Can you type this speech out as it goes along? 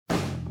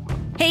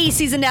Hey,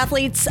 Seasoned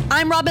Athletes.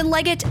 I'm Robin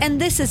Leggett, and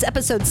this is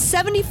episode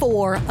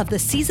 74 of the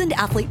Seasoned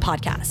Athlete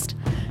Podcast.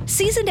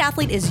 Seasoned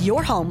Athlete is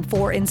your home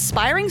for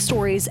inspiring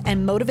stories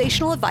and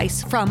motivational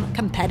advice from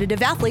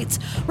competitive athletes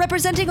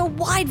representing a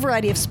wide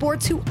variety of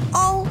sports who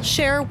all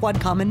share one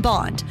common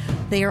bond.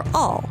 They are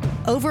all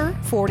over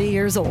 40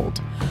 years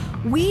old.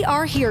 We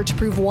are here to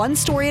prove one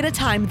story at a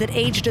time that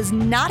age does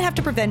not have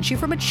to prevent you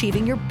from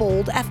achieving your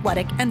bold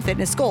athletic and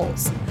fitness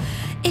goals.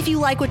 If you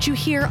like what you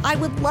hear, I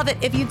would love it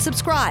if you'd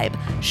subscribe,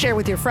 share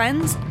with your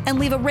friends, and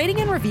leave a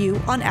rating and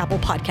review on Apple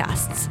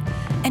Podcasts.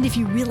 And if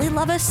you really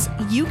love us,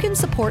 you can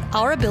support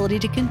our ability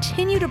to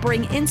continue to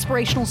bring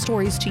inspirational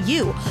stories to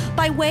you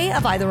by way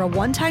of either a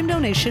one-time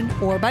donation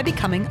or by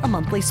becoming a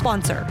monthly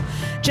sponsor.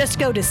 Just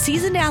go to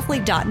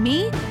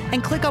seasonedathlete.me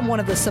and click on one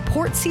of the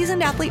Support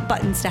Seasoned Athlete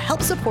buttons to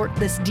help support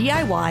this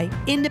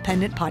DIY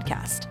independent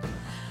podcast.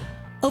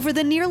 Over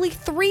the nearly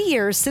 3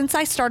 years since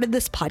I started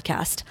this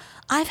podcast,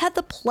 I've had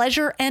the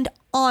pleasure and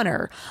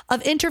honor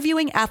of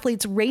interviewing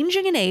athletes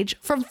ranging in age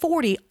from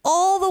 40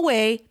 all the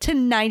way to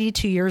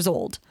 92 years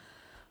old.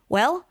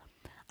 Well,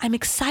 I'm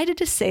excited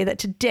to say that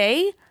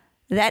today,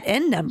 that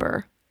end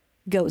number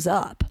goes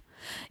up.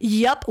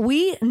 Yup,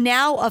 we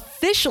now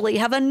officially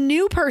have a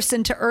new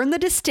person to earn the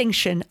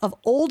distinction of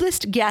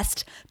oldest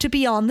guest to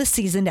be on the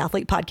Seasoned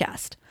Athlete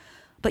Podcast.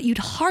 But you'd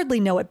hardly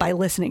know it by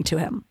listening to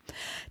him.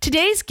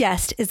 Today's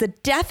guest is the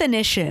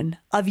definition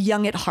of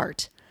young at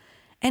heart.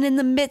 And in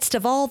the midst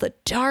of all the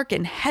dark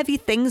and heavy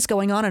things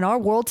going on in our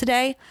world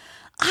today,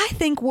 I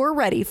think we're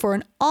ready for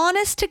an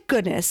honest to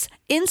goodness,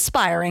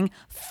 inspiring,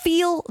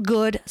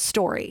 feel-good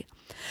story.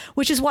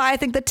 Which is why I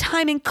think the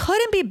timing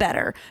couldn't be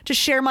better to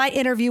share my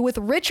interview with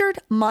Richard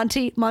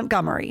Monty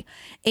Montgomery,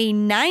 a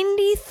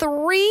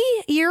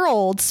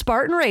 93-year-old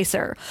Spartan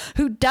racer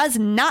who does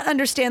not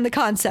understand the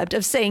concept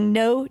of saying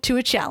no to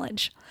a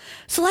challenge.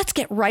 So let's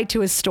get right to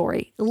his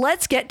story.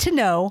 Let's get to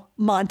know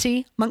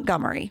Monty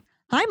Montgomery.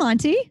 Hi,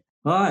 Monty.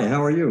 Hi,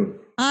 how are you?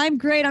 I'm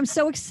great. I'm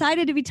so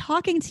excited to be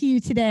talking to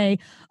you today.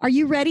 Are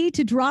you ready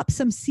to drop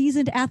some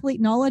seasoned athlete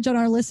knowledge on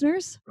our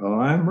listeners? Oh,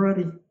 I'm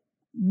ready.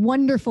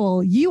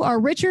 Wonderful. You are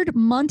Richard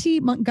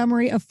Monty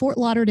Montgomery of Fort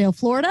Lauderdale,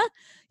 Florida.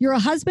 You're a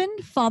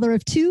husband, father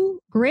of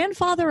 2,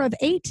 grandfather of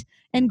 8,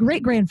 and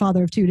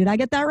great-grandfather of 2. Did I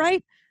get that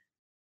right?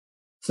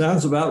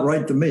 Sounds about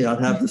right to me.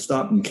 I'd have to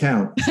stop and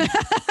count.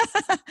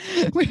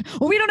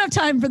 We don't have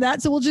time for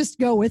that, so we'll just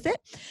go with it.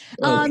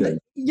 Okay.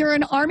 You're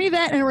an Army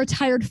vet and a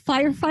retired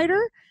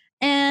firefighter,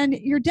 and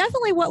you're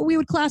definitely what we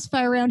would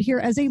classify around here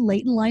as a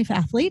late-in-life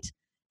athlete.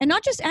 And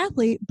not just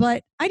athlete,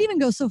 but I'd even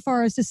go so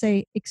far as to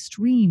say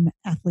extreme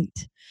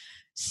athlete.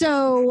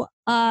 So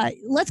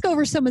let's go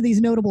over some of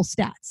these notable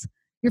stats.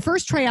 Your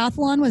first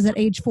triathlon was at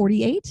age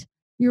 48.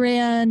 You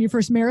ran your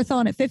first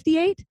marathon at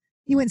 58.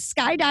 You went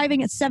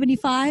skydiving at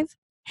 75,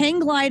 hang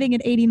gliding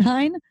at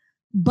 89,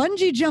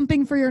 bungee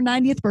jumping for your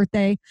 90th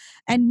birthday.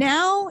 And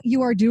now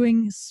you are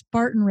doing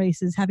Spartan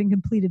races, having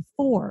completed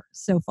 4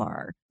 so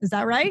far. Is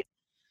that right?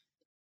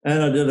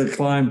 And I did a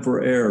climb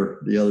for air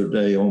the other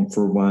day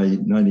for my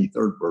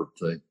 93rd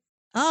birthday.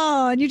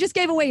 Oh, and you just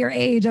gave away your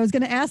age. I was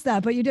going to ask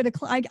that, but you did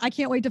I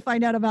can't wait to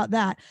find out about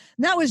that.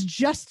 And that was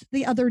just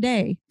the other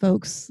day,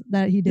 folks,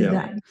 that he did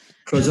that.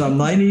 Because I'm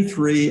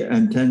 93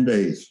 and 10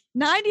 days.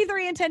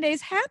 93 and 10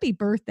 days. Happy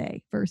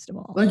birthday, first of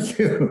all. Thank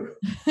you.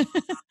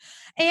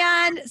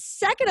 And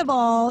second of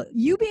all,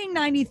 you being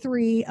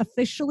 93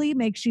 officially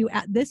makes you,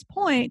 at this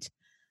point,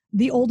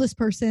 the oldest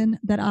person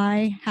that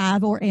I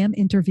have or am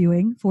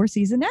interviewing for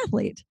Seasoned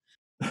Athlete.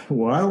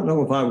 Well, I don't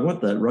know if I want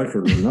that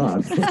record or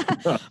not.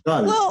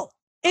 Well,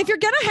 if you're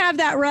going to have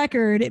that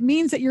record, it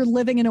means that you're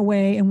living in a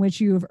way in which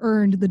you have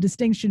earned the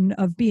distinction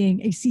of being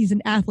a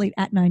seasoned athlete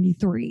at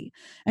 93.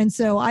 And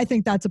so I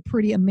think that's a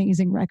pretty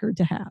amazing record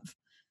to have.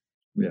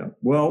 Yeah.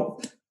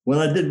 Well, when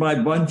I did my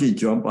bungee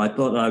jump, I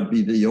thought I'd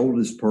be the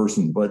oldest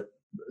person, but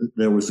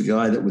there was a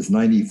guy that was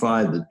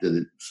 95 that did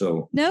it.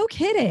 So no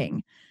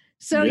kidding.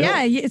 So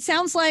yeah, it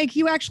sounds like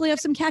you actually have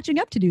some catching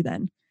up to do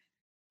then.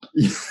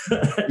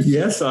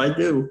 Yes, I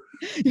do.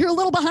 You're a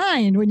little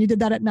behind when you did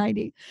that at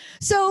 90.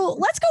 So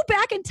let's go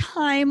back in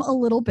time a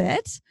little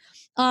bit,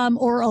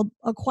 or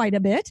quite a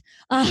bit.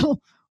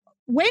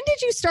 When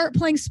did you start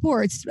playing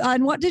sports?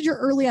 And what did your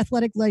early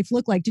athletic life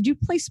look like? Did you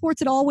play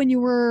sports at all when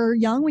you were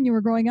young, when you were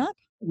growing up?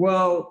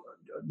 Well,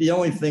 the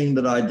only thing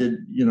that I did,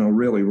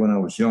 really when I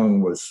was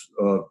young was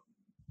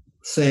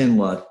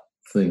sandlot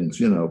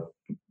things,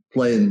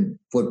 playing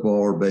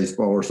football or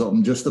baseball or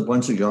something. Just a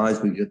bunch of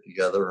guys would get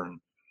together, and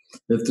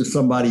if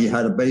somebody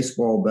had a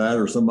baseball bat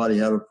or somebody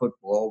had a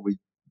football, we'd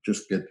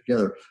just get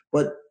together.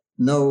 But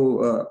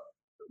no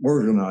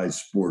organized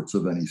sports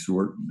of any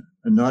sort,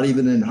 and not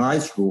even in high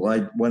school.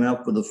 I went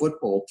out for the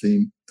football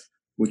team,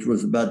 which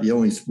was about the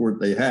only sport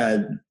they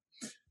had,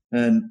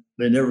 and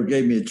they never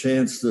gave me a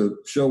chance to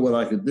show what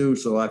I could do,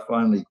 so I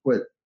finally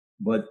quit.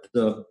 But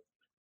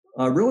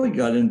I really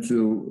got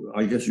into,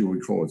 I guess you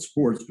would call it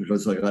sports,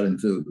 because I got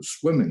into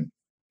swimming.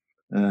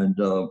 And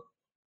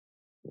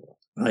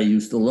I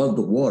used to love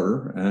the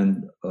water,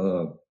 and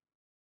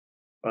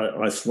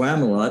I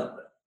swam a lot.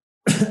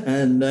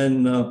 And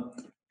then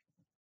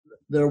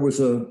there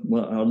was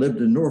I lived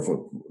in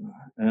Norfolk,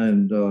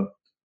 and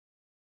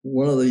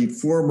one of the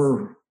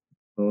former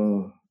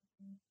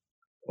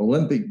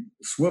Olympic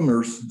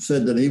swimmers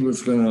said that he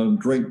was going to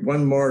drink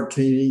one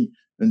martini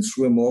and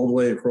swim all the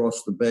way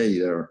across the bay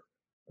there,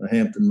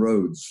 Hampton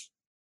Roads,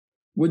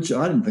 which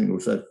I didn't think it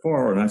was that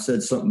far. And I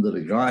said something to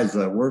the guys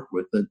I worked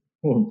with that,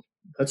 well,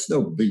 that's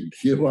no big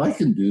deal. I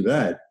can do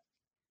that.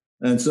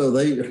 And so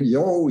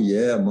oh,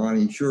 yeah,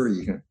 Monty, sure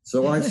you can.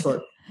 So I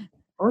thought,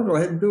 I'll go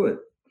ahead and do it.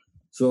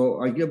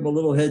 So I give him a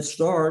little head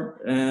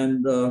start,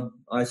 and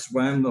I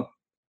swam the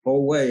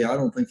whole way. I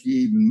don't think he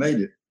even made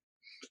it.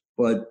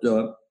 But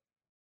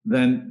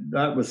then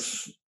that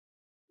was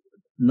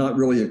not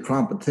really a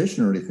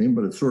competition or anything,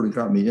 but it sort of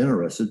got me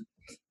interested.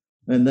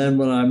 And then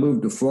when I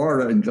moved to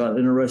Florida and got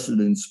interested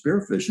in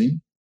spearfishing,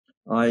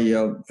 I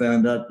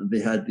found out that they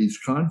had these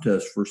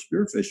contests for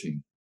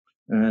spearfishing.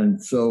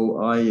 And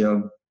so I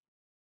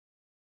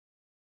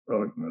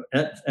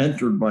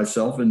entered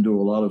myself into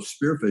a lot of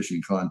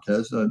spearfishing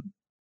contests.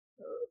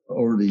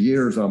 Over the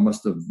years, I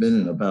must have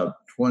been in about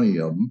 20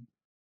 of them.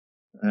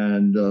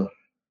 And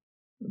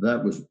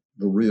that was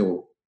the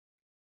real,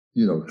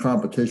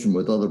 competition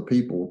with other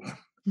people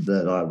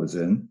that I was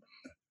in.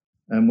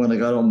 And when I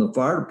got on the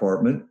fire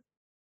department,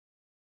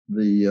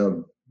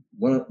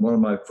 one of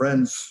my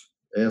friends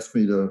asked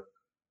me to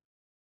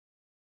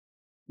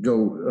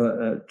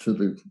go to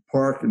the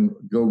park and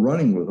go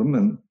running with them.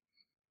 And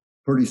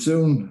pretty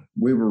soon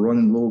we were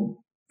running a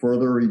little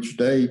further each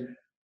day.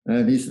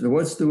 And he said,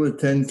 let's do a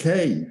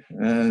 10K.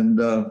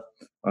 And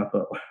I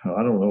thought,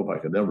 I don't know if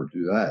I could ever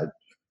do that.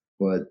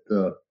 But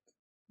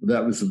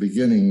that was the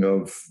beginning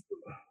of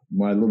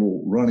my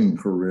little running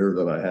career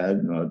that I had.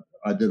 And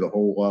I did a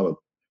whole lot of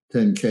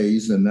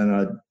 10Ks. And then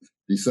I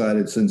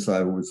decided, since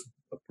I was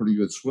a pretty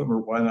good swimmer,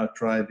 why not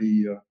try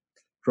the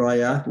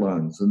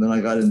triathlons? And then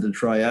I got into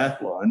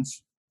triathlons.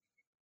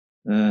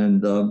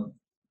 And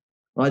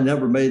I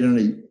never made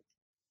any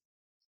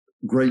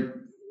great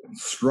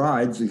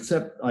strides,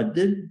 except I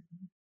did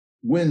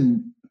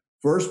win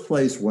first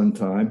place one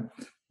time.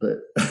 But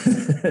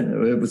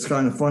it was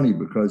kind of funny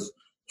because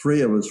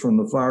 3 of us from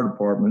the fire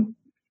department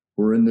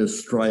were in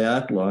this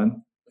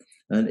triathlon,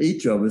 and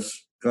each of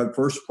us got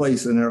first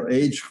place in our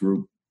age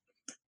group.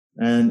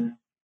 And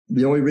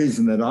the only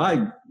reason that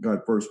I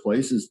got first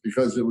place is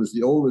because it was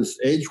the oldest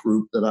age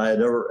group that I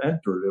had ever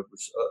entered. It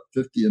was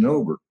 50 and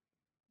over.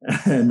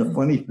 And the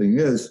funny thing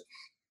is,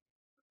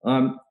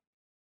 I'm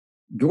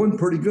doing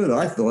pretty good.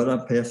 I thought I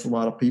passed a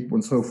lot of people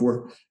and so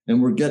forth.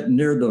 And we're getting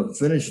near the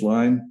finish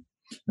line.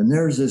 And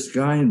there's this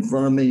guy in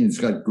front of me, and he's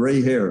got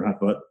gray hair. And I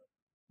thought,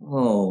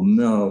 oh,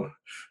 no.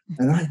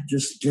 And I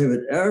just gave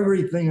it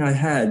everything I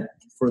had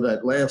for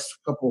that last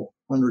couple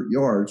 100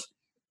 yards.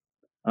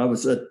 I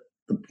was at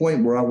the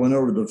point where I went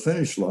over the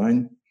finish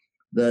line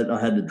that I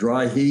had to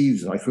dry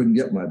heaves. I couldn't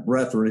get my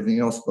breath or anything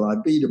else, but I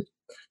beat him.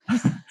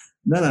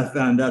 Then I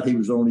found out he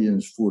was only in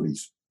his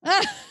 40s.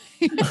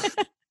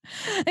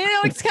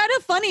 It's kind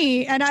of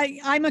funny. And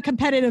I'm a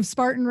competitive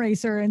Spartan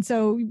racer. And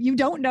so you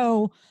don't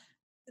know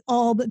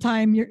all the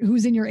time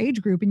who's in your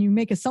age group, and you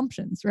make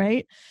assumptions,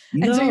 right?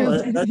 No,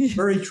 and that's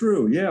very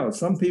true. Yeah.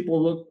 Some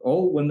people look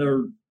old when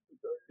they're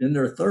in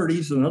their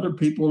 30s, and other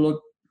people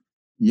look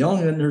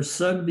young in their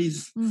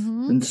 70s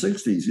and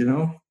 60s,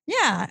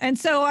 Yeah. And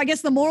so I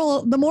guess the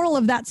moral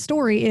of that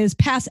story is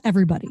pass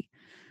everybody.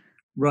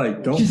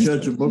 Right. Don't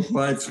judge a book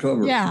by its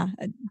cover. Yeah.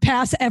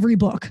 Pass every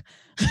book.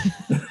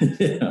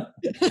 Yeah.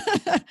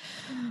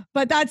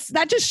 But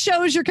that just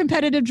shows your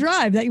competitive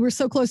drive, that you were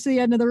so close to the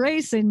end of the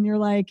race and you're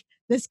like,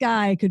 this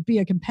guy could be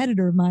a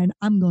competitor of mine.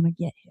 I'm going to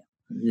get him.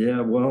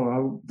 Yeah.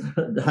 Well,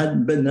 I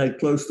hadn't been that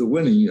close to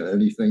winning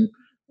anything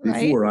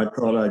before. Right? I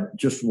thought I'd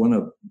just want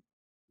to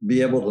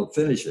be able to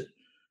finish it.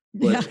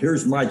 But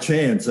here's my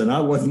chance, and I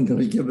wasn't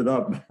going to give it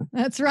up.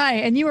 That's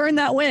right. And you earned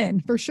that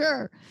win for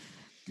sure.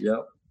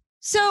 Yep.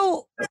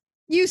 So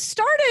you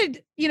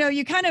started,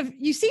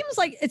 it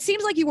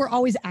seems like you were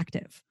always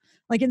active.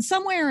 Like in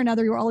some way or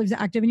another, you were always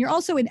active, and you're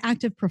also in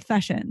active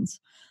professions.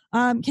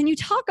 Can you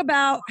talk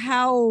about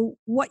how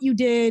what you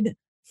did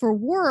for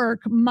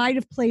work might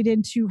have played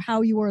into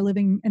how you are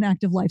living an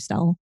active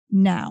lifestyle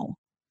now?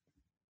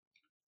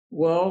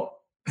 Well,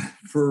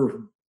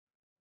 for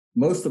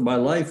most of my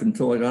life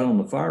until I got on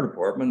the fire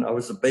department, I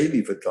was a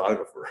baby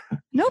photographer.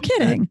 No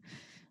kidding.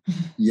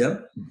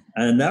 Yep.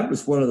 And that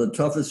was one of the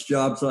toughest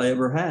jobs I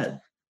ever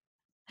had.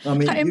 I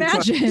mean, I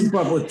imagine. You keep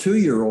up with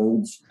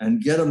 2-year-olds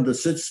and get them to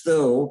sit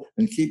still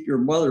and keep the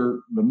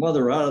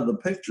mother out of the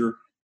picture,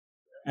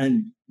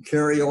 and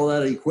carry all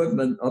that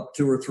equipment up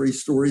 2 or 3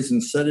 stories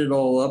and set it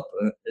all up.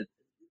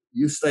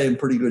 You stay in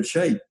pretty good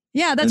shape.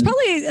 Yeah, that's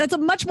a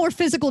much more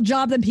physical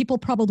job than people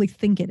probably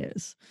think it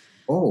is.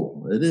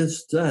 Oh, it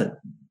is that.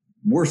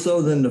 More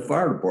so than the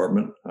fire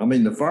department. I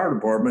mean, the fire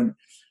department,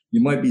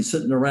 you might be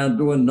sitting around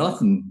doing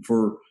nothing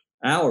for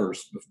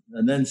hours,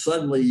 and then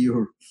suddenly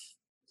you're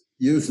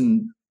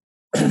using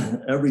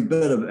every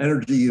bit of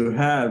energy you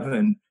have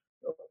and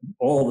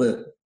all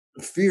the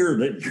fear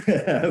that you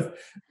have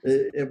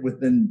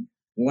within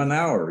 1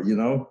 hour,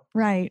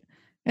 Right.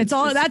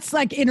 That's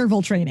like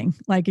interval training.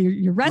 Like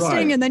you're resting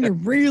right. and then you're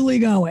really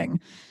going.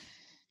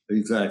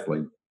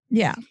 Exactly.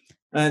 Yeah.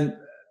 And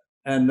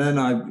then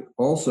I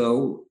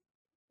also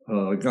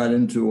got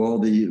into all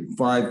the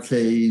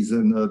 5Ks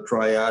and the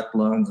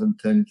triathlons and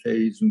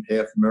 10Ks and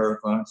half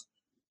marathons.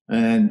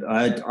 And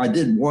I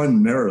did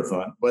one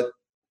marathon, but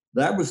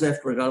that was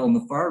after I got on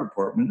the fire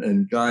department,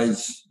 and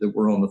guys that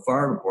were on the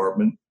fire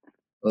department,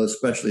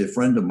 especially a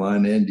friend of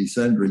mine, Andy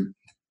Sendry,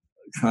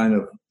 kind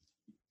of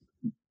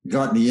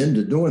got me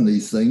into doing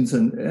these things,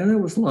 and it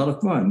was a lot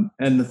of fun.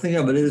 And the thing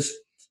of it is,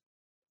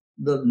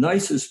 the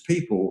nicest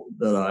people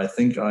that I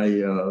think I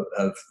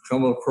have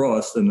come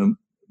across, and the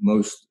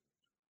most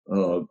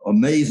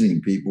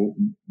amazing people,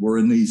 were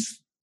in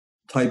these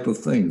type of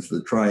things,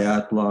 the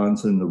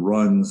triathlons and the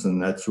runs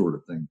and that sort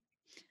of thing.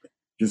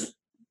 Just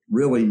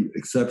really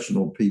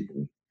exceptional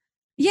people.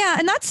 Yeah,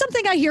 and that's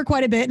something I hear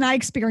quite a bit, and I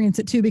experience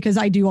it too because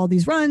I do all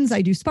these runs,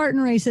 I do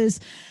Spartan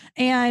races,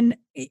 and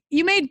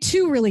you made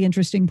two really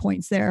interesting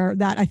points there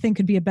that I think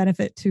could be a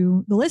benefit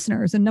to the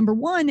listeners. And number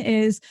one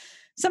is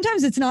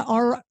sometimes it's not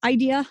our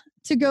idea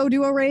to go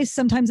do a race.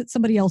 Sometimes it's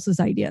somebody else's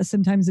idea.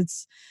 Sometimes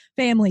it's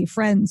family,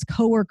 friends,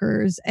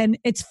 coworkers, and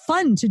it's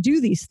fun to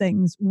do these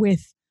things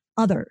with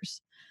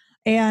others.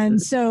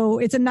 And so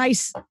it's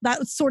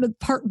that's sort of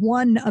part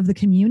one of the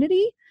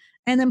community.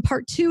 And then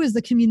part two is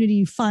the community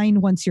you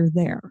find once you're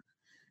there.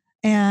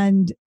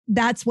 And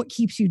that's what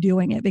keeps you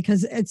doing it,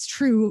 because it's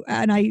true.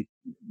 And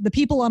the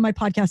people on my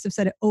podcast have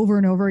said it over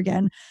and over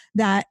again,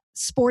 that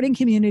sporting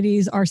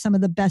communities are some of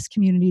the best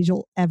communities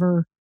you'll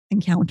ever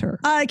encounter.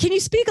 Can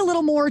you speak a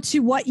little more to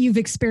what you've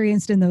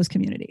experienced in those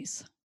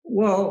communities?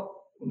 Well,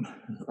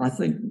 I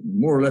think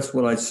more or less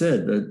what I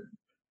said, that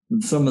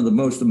some of the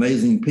most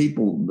amazing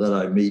people that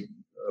I meet,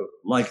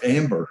 like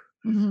Amber.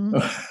 Mm-hmm.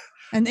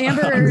 And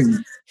Amber,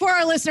 for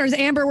our listeners,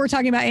 Amber, we're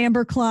talking about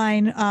Amber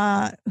Klein,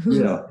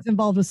 who is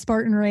involved with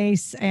Spartan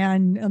Race,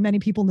 and many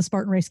people in the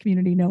Spartan Race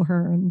community know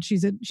her, and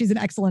she's an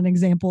excellent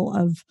example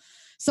of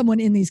someone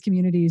in these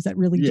communities that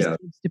really just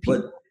gives to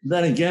people. But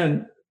then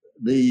again,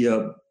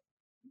 the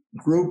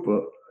group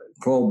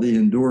called the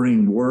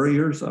Enduring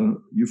Warriors,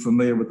 you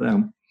familiar with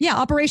them? Yeah,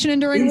 Operation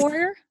Enduring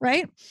Warrior,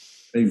 right?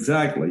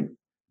 Exactly.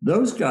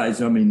 Those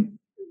guys, I mean,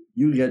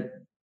 you get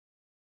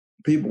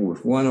people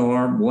with one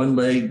arm, one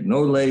leg,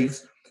 no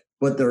legs,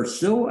 but they're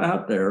still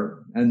out there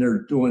and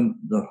they're doing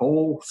the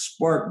whole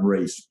Spartan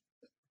race.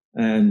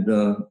 And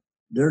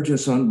they're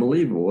just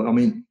unbelievable. I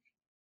mean,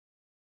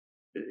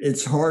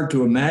 it's hard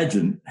to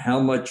imagine how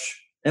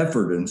much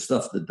effort and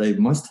stuff that they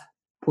must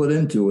put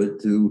into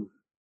it to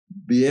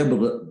be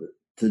able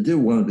to do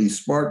one of these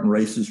Spartan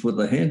races with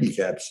the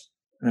handicaps.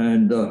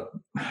 And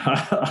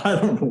I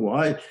don't know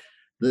why.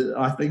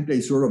 I think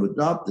they sort of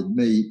adopted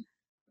me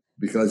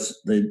because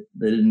they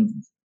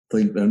didn't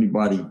think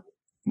anybody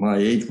my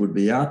age would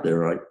be out there,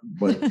 right?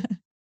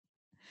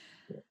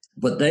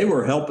 But they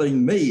were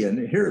helping me,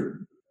 and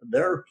here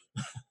they're,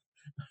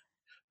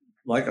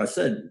 like I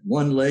said,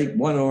 one leg,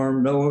 one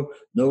arm, no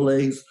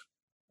legs,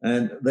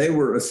 and they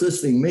were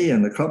assisting me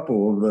in a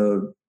couple of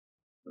the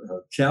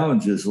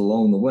challenges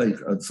along the way,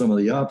 some of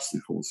the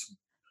obstacles.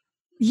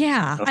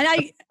 Yeah, and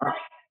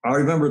I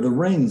remember the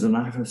rings, and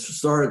I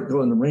started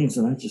doing the rings,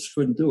 and I just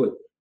couldn't do it.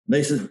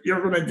 They said,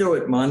 "You're going to do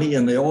it, Monty,"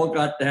 and they all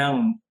got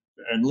down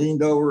and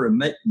leaned over and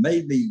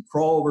made me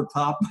crawl over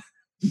top.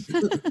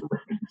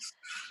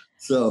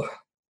 So,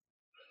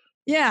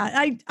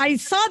 yeah, I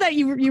saw that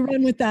you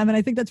ran with them, and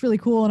I think that's really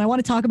cool, and I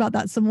want to talk about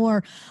that some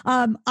more.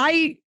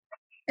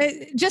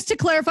 Just to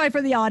clarify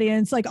for the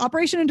audience, like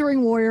Operation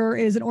Enduring Warrior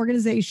is an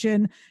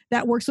organization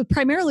that works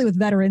primarily with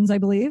veterans, I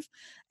believe,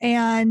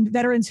 and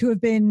veterans who have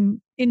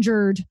been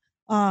injured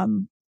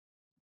in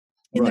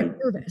their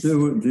service.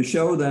 To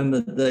show them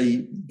that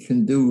they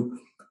can do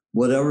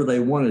whatever they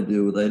want to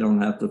do. They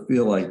don't have to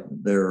feel like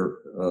they're,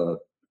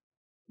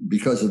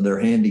 because of their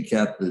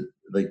handicap, that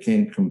they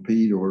can't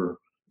compete or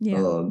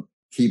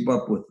keep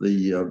up with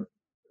the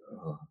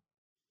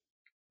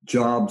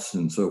jobs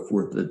and so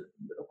forth that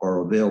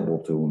are available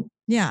to them.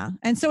 Yeah.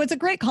 And so it's a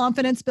great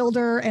confidence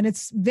builder, and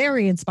it's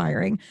very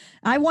inspiring.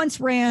 I once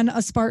ran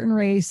a Spartan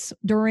race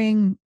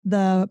during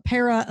the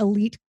para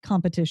elite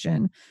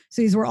competition.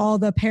 So these were all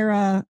the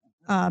para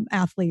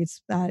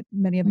athletes that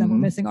many of them were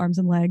missing arms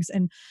and legs,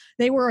 and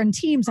they were in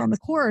teams on the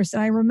course.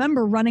 And I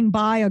remember running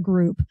by a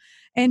group,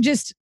 and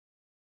just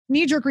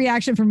knee-jerk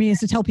reaction for me is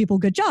to tell people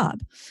good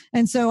job.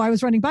 And so I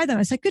was running by them.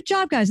 I said, "Good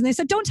job, guys." And they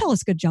said, "Don't tell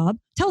us good job.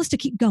 Tell us to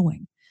keep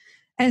going."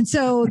 And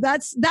so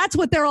that's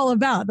what they're all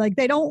about. Like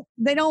they don't,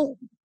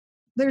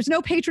 there's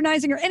no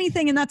patronizing or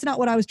anything. And that's not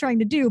what I was trying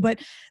to do, but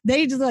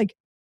they just like,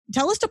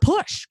 tell us to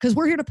push, because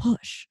we're here to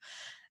push.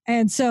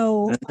 And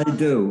so they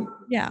do.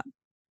 Yeah.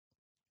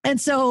 And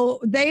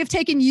so they've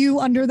taken you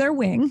under their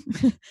wing.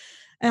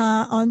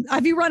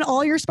 Have you run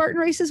all your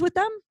Spartan races with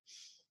them?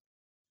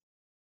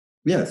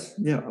 Yes.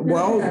 Yeah.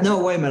 Well,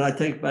 no, wait a minute. I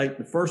take back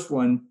the first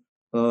one.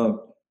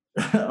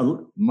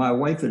 My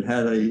wife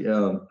had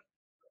a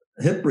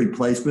hip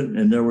replacement,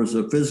 and there was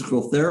a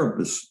physical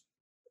therapist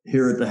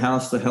here at the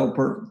house to help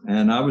her.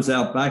 And I was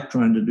out back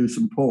trying to do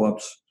some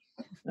pull-ups.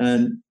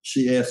 And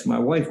she asked my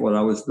wife what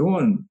I was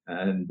doing.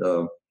 And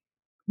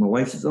my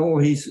wife says, oh,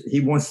 he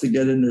wants to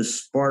get in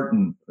this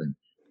Spartan thing.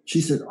 She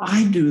said,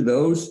 I do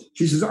those.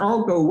 She says,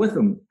 I'll go with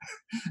him.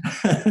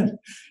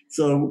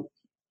 So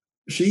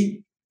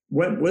she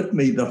went with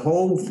me the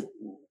whole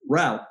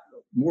route,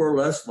 more or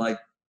less like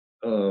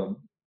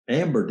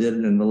Amber did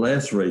in the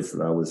last race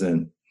that I was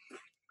in.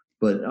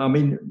 But I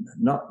mean,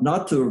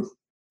 not to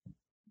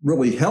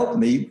really help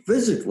me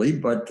physically,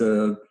 but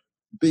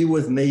be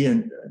with me.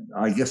 And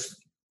I guess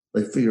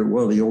they figured,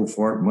 well, the old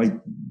fart might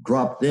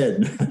drop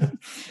dead.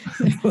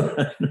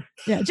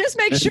 Yeah, just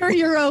make sure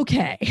you're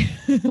okay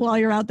while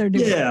you're out there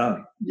doing it.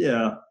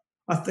 Yeah.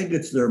 I think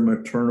it's their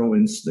maternal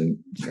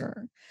instinct.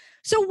 Sure.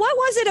 So what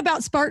was it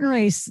about Spartan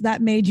Race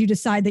that made you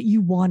decide that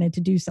you wanted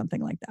to do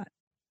something like that?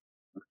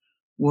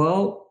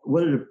 Well,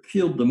 what it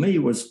appealed to me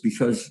was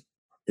because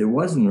it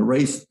wasn't a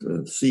race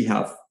to see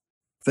how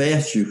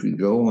fast you could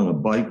go on a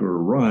bike or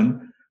a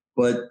run,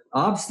 but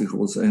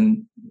obstacles.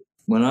 And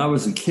when I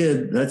was a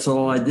kid, that's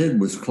all I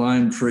did was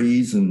climb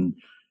trees and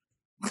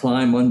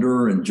climb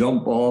under and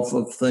jump off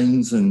of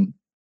things and,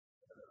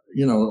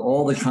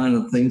 all the kind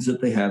of things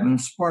that they have in a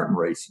Spartan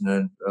race.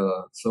 And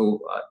so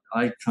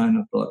I kind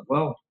of thought,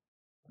 well,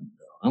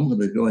 I'm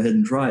going to go ahead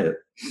and try it.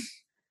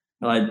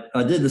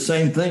 I did the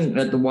same thing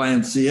at the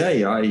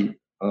YMCA. I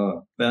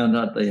found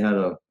out they had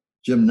a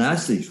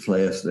gymnastics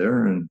class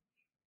there, and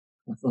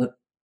I thought,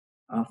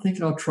 I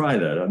think I'll try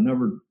that. I've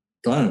never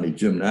done any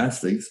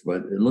gymnastics,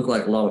 but it looked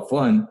like a lot of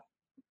fun.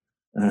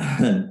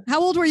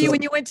 How old were you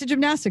when you went to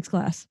gymnastics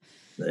class?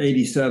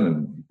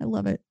 87. I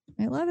love it.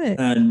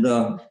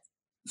 And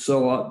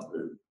so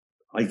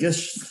I guess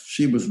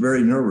she was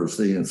very nervous,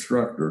 the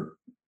instructor.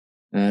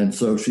 And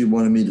so she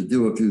wanted me to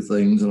do a few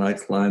things, and I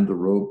climbed the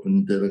rope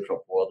and did a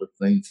couple other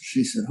things.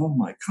 She said, oh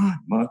my God,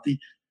 Monty,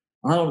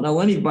 I don't know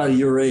anybody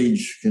your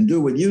age can do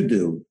what you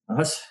do.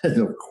 I said,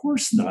 of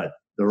course not.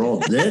 They're all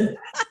dead.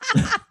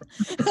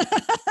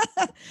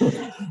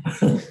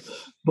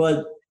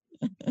 But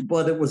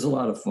it was a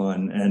lot of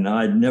fun, and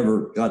I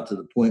never got to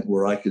the point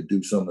where I could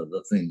do some of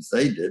the things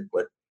they did,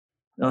 but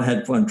I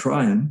had fun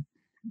trying.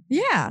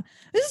 Yeah.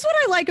 This is what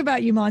I like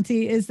about you,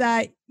 Monty, is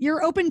that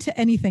you're open to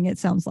anything, it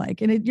sounds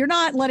like. And you're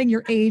not letting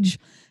your age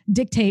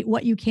dictate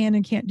what you can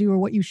and can't do or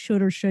what you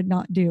should or should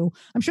not do.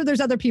 I'm sure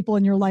there's other people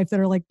in your life that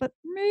are like, but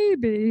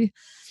maybe.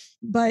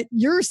 But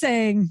you're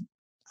saying,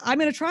 I'm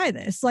going to try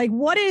this. Like,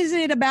 what is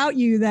it about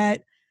you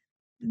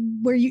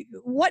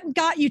what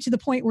got you to the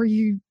point where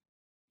you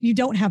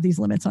don't have these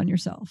limits on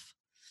yourself?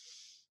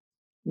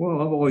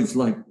 Well, I've always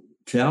liked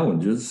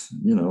challenges.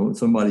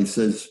 Somebody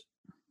says,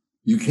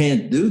 you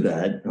can't do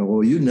that.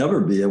 Well, you'd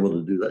never be able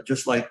to do that.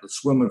 Just like the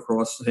swim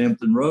across the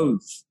Hampton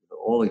Roads.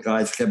 All the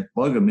guys kept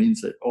bugging me and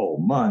said, oh,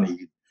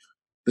 Monty,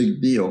 big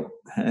deal.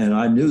 And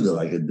I knew that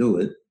I could do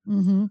it.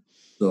 Mm-hmm.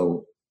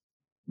 So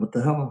what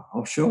the hell?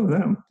 I'll show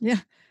them.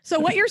 Yeah.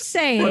 So what you're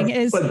saying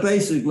is... But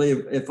basically,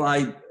 if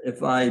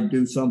I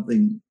do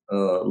something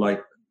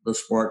like the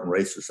Spartan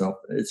race or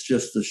something, it's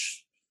just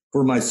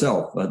for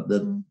myself,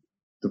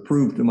 to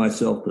prove to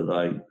myself that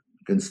I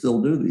can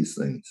still do these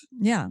things.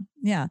 Yeah.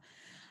 Yeah.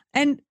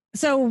 And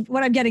so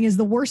what I'm getting is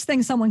the worst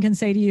thing someone can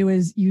say to you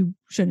is you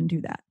shouldn't do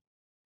that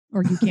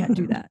or you can't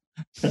do that.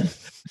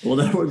 Well,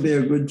 that would be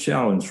a good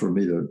challenge for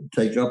me to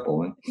take up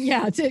on.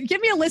 Yeah. Give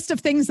me a list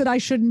of things that I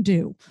shouldn't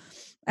do.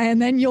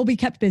 And then you'll be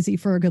kept busy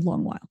for a good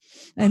long while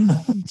and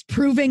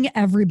proving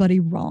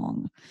everybody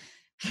wrong.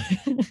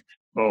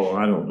 Oh,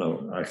 I don't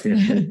know. I can't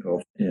think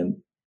offhand.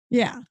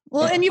 Yeah.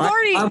 Well, and you've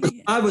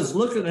already... I was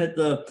looking at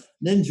the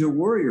Ninja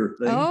Warrior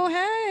thing. Oh,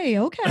 hey.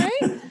 Okay.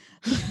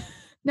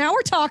 Now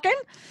we're talking.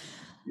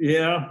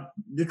 Yeah.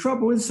 The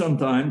trouble is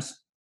sometimes,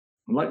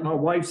 like my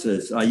wife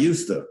says,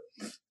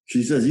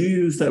 she says, you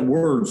use that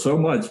word so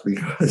much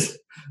because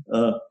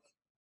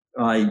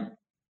I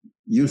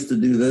used to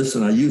do this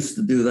and I used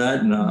to do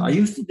that. And I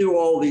used to do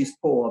all these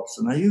pull-ups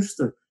and I used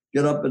to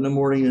get up in the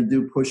morning and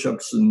do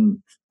push-ups and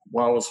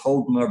while I was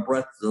holding my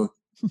breath to,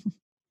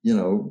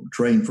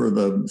 train for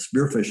the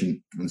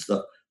spearfishing and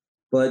stuff.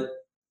 But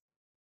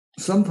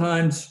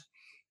sometimes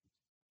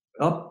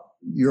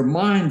your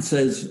mind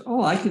says,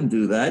 oh, I can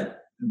do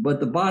that. But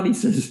the body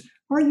says,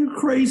 are you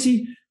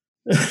crazy?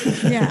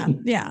 Yeah,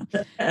 yeah.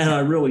 And I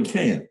really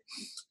can't.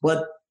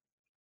 But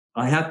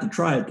I have to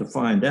try it to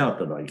find out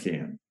that I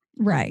can.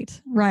 Right.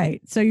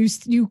 So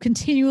you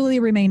continually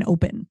remain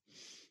open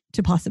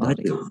to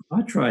possibilities.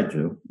 I try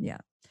to. Yeah.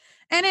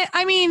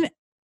 And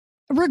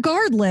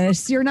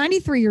regardless, you're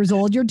 93 years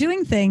old, you're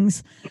doing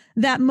things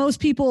that most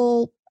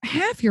people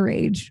half your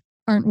age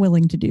aren't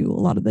willing to do a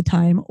lot of the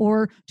time,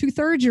 or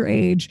 2/3 your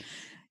age.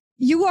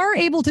 You are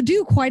able to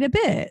do quite a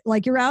bit.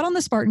 Like you're out on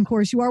the Spartan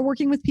course, you are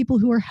working with people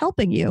who are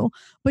helping you,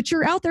 but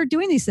you're out there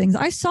doing these things.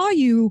 I saw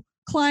you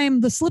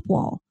climb the slip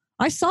wall.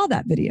 I saw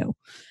that video.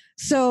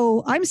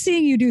 So I'm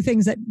seeing you do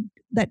things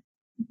that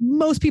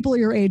most people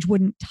your age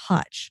wouldn't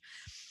touch.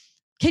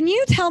 Can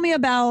you tell me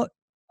about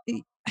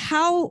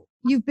how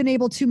you've been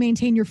able to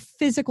maintain your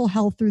physical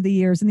health through the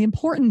years and the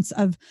importance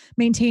of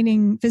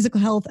maintaining physical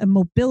health and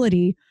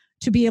mobility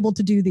to be able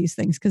to do these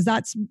things? Because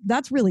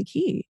that's really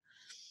key.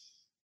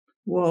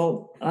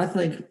 Well, I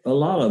think a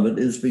lot of it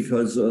is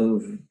because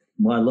of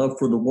my love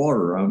for the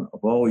water. I've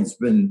always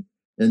been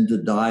into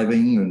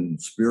diving and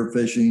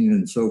spearfishing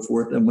and so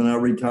forth. And when I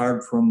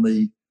retired from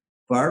the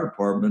fire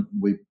department,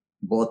 we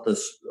bought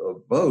this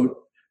boat,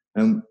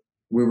 and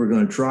we were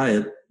going to try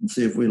it and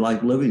see if we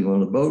liked living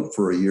on a boat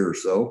for a year or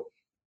so.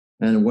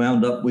 And it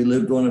wound up, we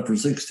lived on it for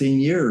 16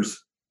 years.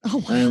 Oh,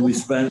 wow. And we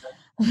spent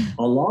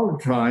a lot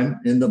of time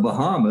in the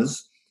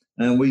Bahamas,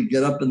 and we'd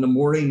get up in the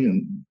morning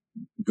and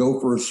go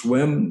for a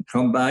swim and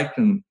come back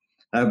and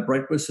have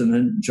breakfast and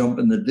then jump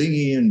in the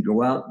dinghy and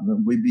go out,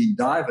 and we'd be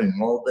diving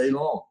all day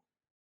long.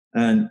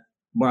 And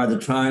by the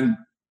time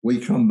we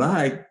come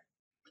back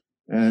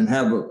and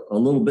have a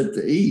little bit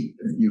to eat,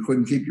 you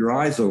couldn't keep your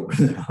eyes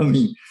open. I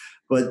mean,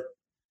 but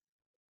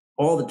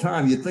all the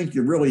time you think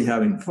you're really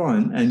having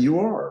fun, and you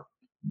are,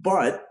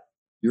 but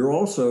you're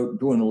also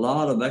doing a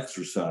lot of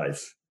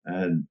exercise.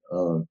 And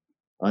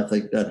I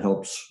think that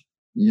helps,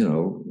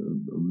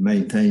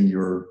 maintain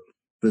your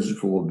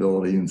physical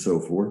ability and so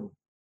forth.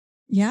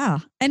 Yeah.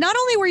 And not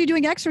only were you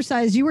doing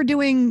exercise, you were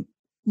doing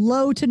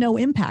low to no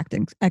impact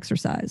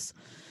exercise.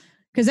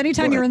 Because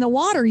anytime you're in the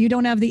water, you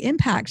don't have the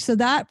impact. So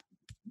that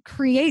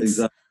creates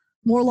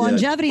more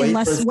longevity and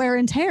less wear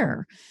and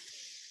tear.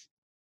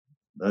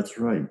 That's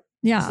right.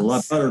 Yeah. It's a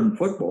lot better than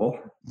football.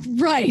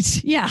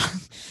 Right. Yeah.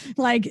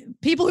 Like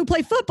people who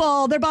play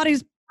football, their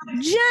bodies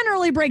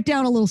generally break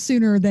down a little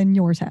sooner than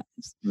yours has.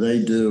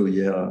 They do.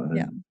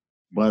 Yeah. And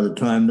by the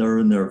time they're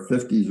in their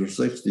 50s or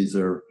 60s,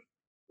 they're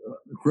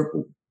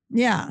crippled.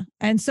 Yeah.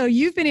 And so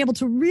you've been able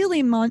to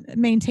really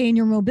maintain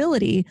your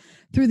mobility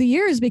through the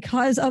years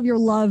because of your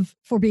love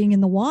for being in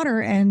the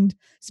water and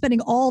spending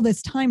all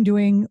this time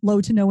doing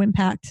low to no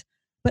impact,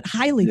 but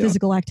highly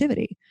physical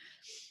activity.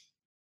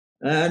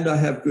 And I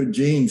have good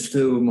genes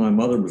too. My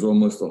mother was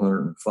almost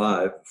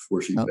 105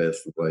 before she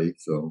passed away.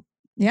 So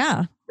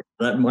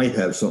that might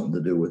have something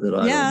to do with it.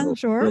 I don't know.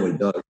 Sure. It really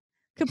does.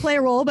 Could play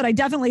a role, but I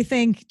definitely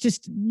think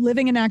just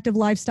living an active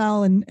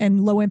lifestyle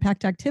and low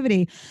impact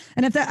activity.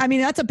 And if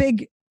that's a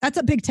big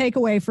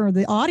takeaway for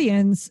the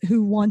audience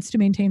who wants to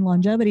maintain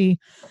longevity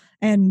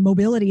and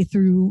mobility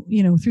through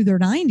their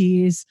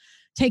 90s.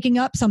 Taking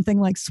up something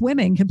like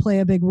swimming can play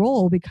a big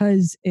role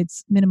because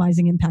it's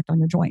minimizing impact on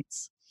your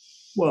joints.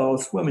 Well,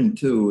 swimming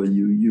too,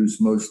 you use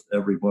most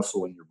every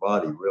muscle in your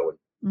body, really.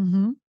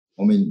 Mm-hmm.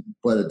 I mean,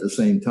 but at the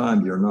same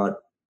time, you're not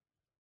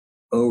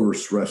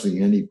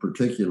overstressing any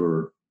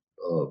particular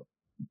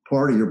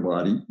part of your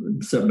body,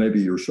 except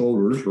maybe your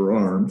shoulders or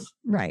arms.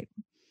 Right.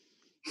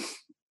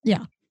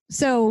 Yeah.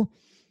 So,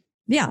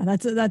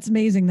 that's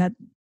amazing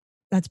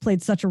that's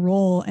played such a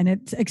role, and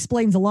it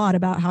explains a lot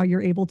about how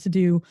you're able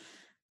to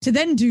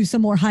then do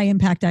some more high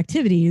impact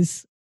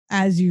activities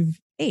as you've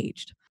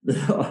aged.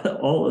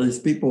 All of these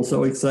people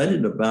so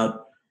excited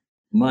about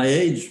my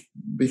age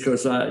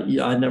because I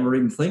never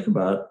even think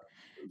about it.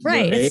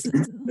 Right. It's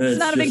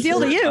not a big deal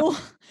to you.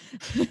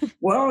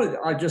 Well,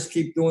 I just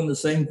keep doing the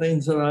same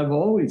things that I've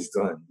always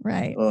done.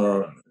 Right.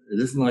 It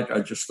isn't like I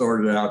just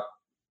started out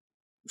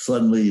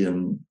suddenly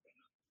and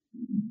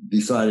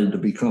decided to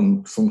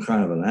become some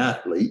kind of an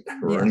athlete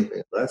or anything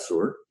of that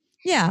sort.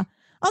 Yeah.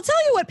 I'll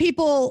tell you what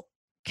people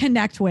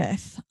connect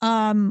with.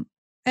 And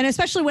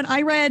especially when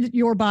I read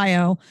your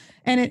bio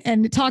and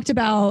it talked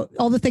about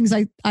all the things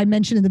I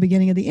mentioned in the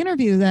beginning of the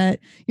interview, that,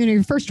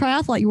 your first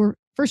triathlon,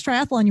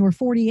 you were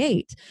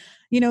 48.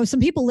 Some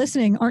people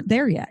listening aren't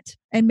there yet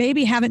and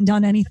maybe haven't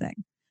done anything.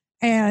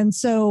 And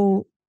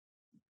so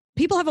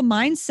people have a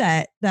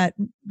mindset that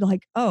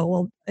like, oh,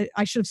 well,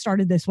 I should have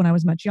started this when I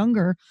was much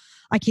younger.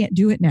 I can't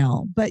do it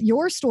now. But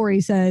your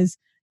story says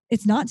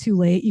it's not too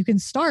late. You can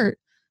start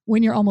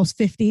when you're almost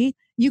 50.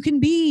 You can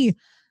be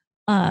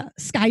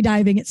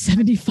skydiving at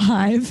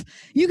 75.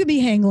 You could be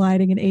hang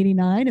gliding at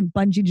 89 and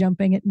bungee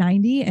jumping at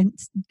 90 and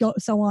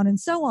so on and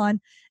so on.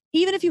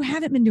 Even if you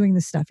haven't been doing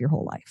this stuff your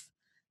whole life,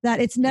 that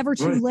it's never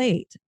too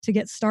late to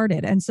get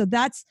started. And so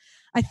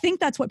I think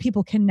that's what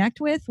people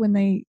connect with when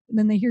they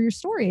hear your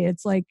story.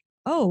 It's like,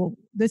 oh,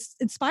 this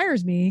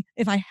inspires me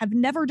if I have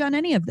never done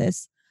any of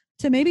this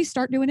to maybe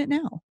start doing it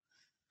now.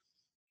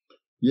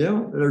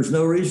 Yeah, there's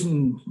no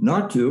reason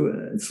not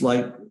to. It's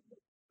like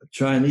a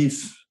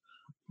Chinese,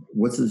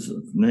 what's his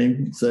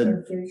name?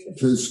 Said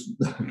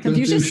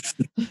Confucius.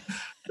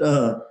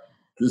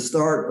 To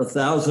start a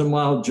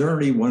 1,000-mile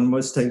journey, one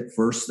must take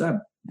first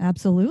step.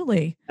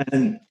 Absolutely.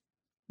 And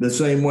the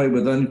same way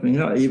with anything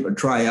else, even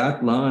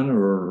triathlon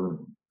or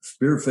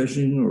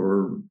spearfishing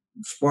or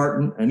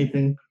Spartan,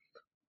 anything.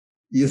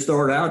 You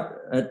start out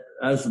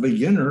as a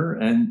beginner,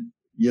 and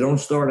you don't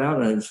start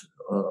out as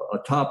a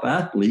top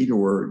athlete,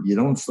 or you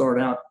don't start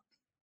out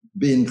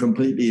being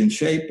completely in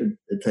shape.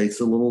 It takes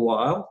a little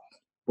while,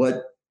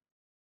 but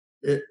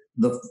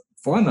the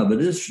fun of it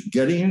is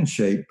getting in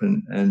shape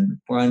and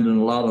finding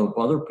a lot of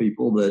other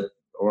people that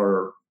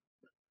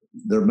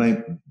there may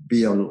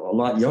be a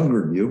lot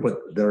younger than you, but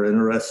they're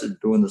interested in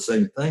doing the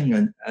same thing,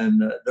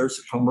 and there's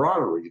a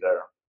camaraderie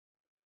there.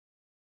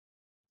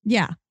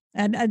 Yeah,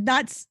 and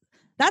that's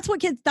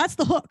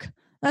the hook.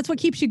 That's what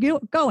keeps you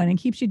going and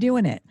keeps you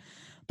doing it.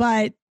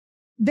 But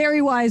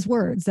very wise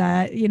words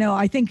that,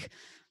 I think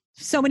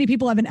so many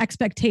people have an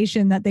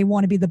expectation that they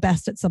want to be the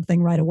best at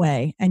something right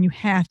away. And you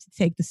have to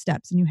take the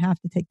steps and you have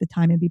to take the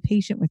time and be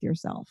patient with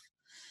yourself.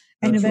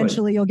 And That's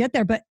eventually right. you'll get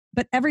there. But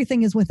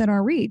everything is within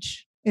our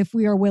reach if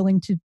we are willing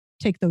to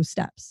take those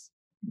steps.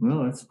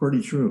 Well, that's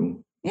pretty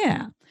true.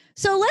 Yeah.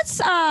 So let's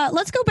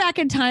go back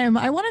in time.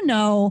 I want to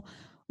know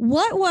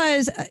what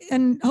was,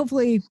 and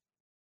hopefully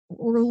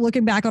we're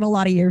looking back on a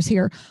lot of years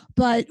here,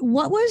 but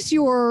what was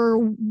your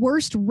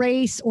worst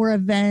race or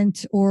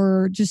event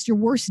or just your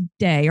worst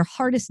day, your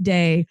hardest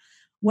day,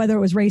 whether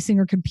it was racing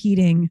or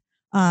competing,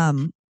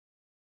 the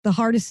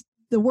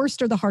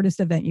worst or the hardest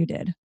event you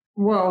did?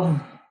 Well,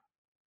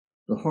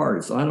 the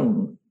hardest,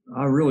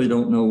 I really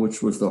don't know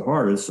which was the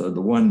hardest.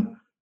 The one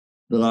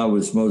that I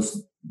was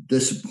most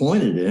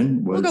disappointed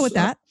in was, we'll go with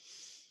that.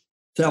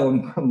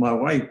 Telling my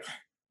wife,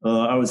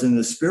 I was in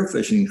the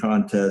spearfishing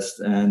contest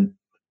and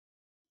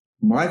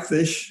my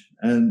fish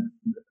and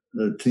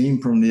the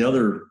team from the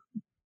other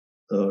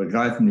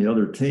guy from the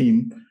other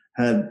team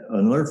had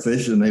another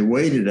fish and they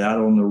weighed it out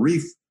on the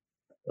reef.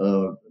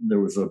 There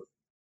was a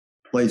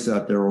place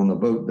out there on the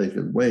boat they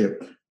could weigh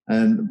it,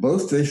 and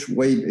both fish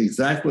weighed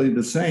exactly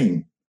the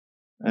same.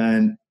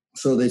 And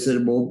so they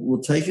said, well,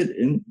 we'll take it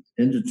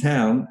into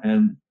town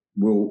and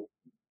we'll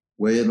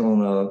weigh it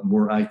on a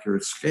more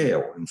accurate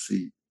scale and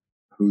see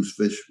whose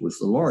fish was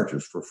the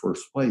largest for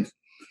first place.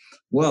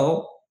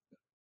 Well,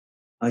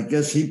 I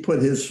guess he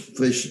put his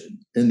fish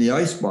in the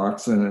ice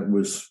box and it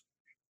was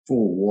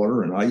full of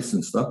water and ice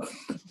and stuff,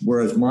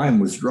 whereas mine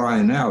was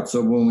drying out.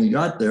 So when we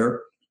got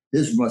there,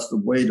 his must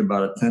have weighed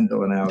about a tenth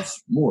of an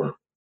ounce more.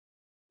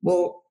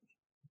 Well,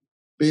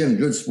 being a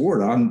good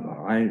sport,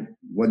 I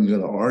wasn't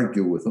going to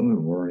argue with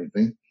him or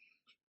anything.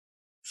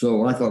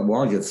 So I thought,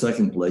 well, I'll get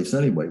second place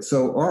anyway.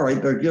 So, all right,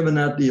 they're giving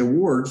out the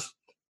awards,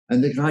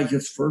 and the guy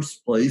gets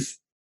first place,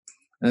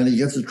 and he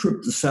gets a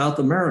trip to South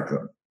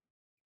America.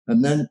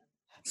 And then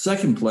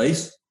second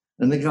place,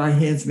 and the guy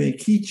hands me a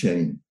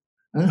keychain.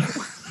 And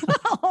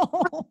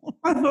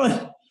I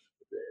thought,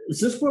 is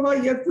this what I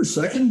get for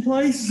second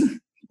place?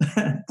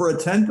 For a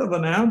tenth of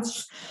an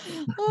ounce?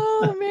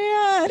 Oh,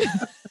 man.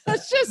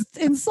 That's just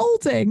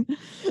insulting.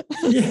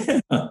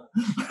 Yeah,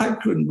 I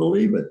couldn't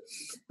believe it.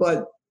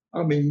 But,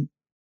 I mean,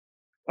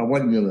 I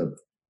wasn't going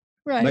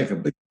to make a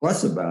big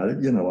fuss about it.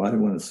 I didn't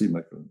want to seem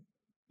like a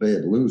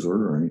bad loser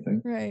or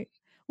anything. Right.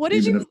 What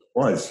did Even if it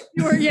was.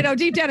 You were,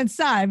 deep down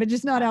inside, but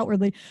just not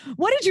outwardly.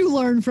 What did you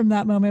learn from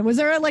that moment? Was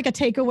there like a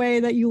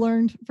takeaway that you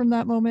learned from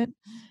that moment?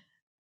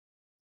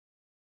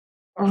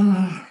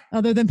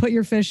 Other than put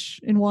your fish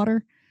in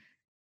water?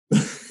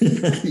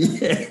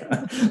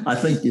 Yeah, I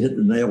think you hit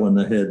the nail on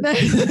the head.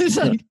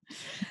 Like,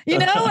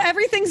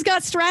 everything's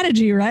got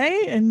strategy,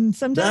 right? And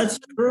sometimes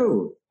that's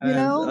true.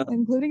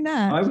 Including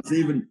that. I was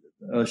even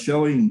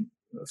showing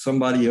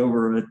somebody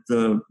over at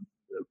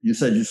you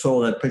said you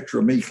saw that picture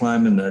of me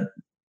climbing that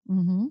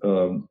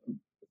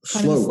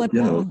slope,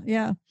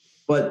 Yeah.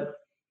 But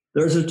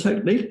there's a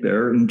technique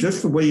there, and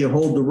just the way you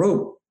hold the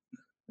rope.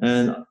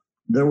 And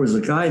there was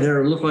a guy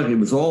there, it looked like it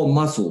was all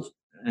muscles,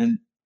 and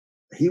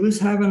he was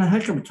having a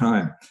heck of a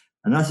time.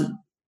 And I said,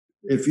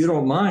 if you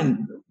don't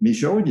mind me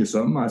showing you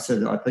something, I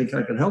said, I think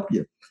I could help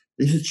you.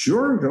 He said,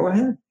 sure, go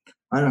ahead.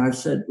 And I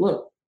said,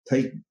 look,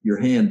 take your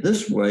hand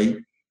this way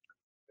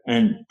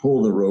and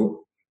pull the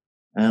rope.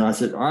 And I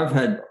said, I've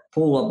had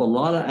pull up a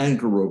lot of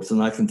anchor ropes,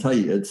 and I can tell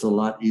you it's a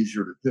lot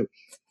easier to do.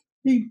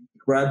 He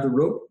grabbed the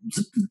rope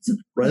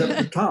right up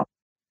the top.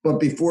 But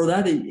before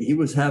that, he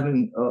was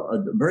having a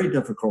very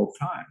difficult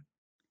time.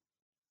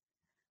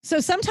 So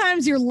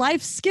sometimes your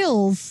life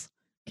skills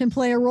can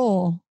play a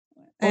role.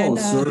 And,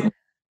 certainly.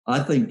 I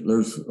think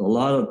there's a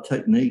lot of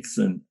techniques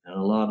and a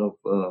lot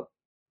of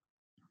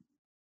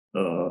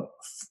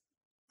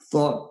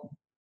thought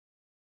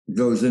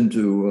goes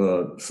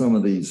into some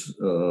of these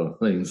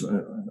things.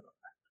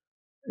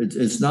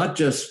 It's not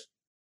just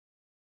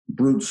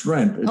brute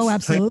strength. It's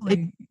absolutely.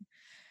 Technique.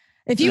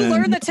 If you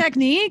learn the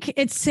technique,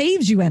 it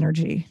saves you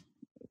energy.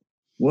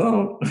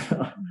 Well,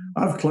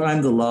 I've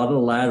climbed a lot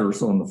of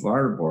ladders on the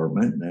fire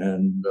department,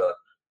 and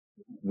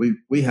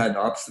we had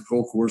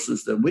obstacle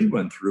courses that we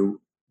went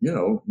through,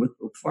 with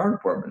the fire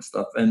department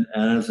stuff. And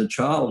as a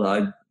child,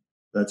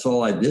 that's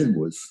all I did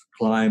was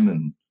climb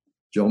and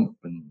jump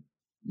and,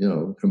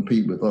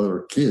 compete with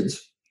other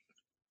kids.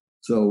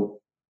 So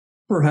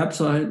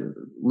perhaps I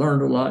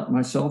learned a lot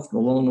myself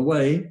along the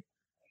way.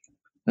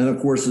 And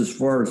of course, as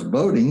far as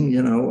boating,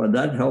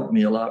 that helped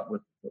me a lot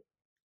with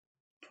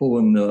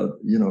pulling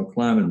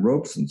climbing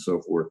ropes and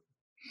so forth.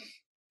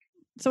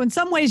 So in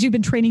some ways, you've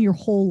been training your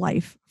whole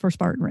life for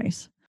Spartan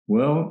Race.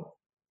 Well,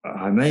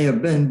 I may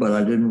have been, but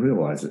I didn't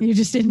realize it. You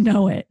just didn't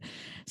know it.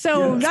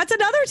 So That's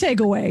another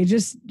takeaway.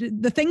 Just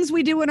the things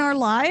we do in our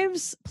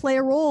lives play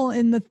a role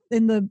in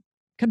the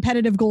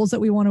competitive goals that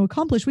we want to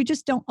accomplish. We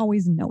just don't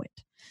always know it.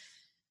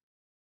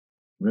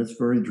 That's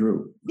very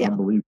true. Yeah. I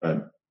believe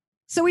that.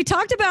 So we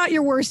talked about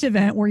your worst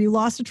event where you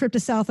lost a trip to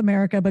South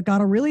America, but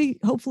got a really,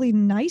 hopefully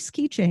nice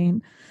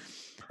keychain.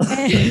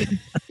 And,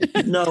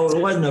 No, it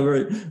wasn't a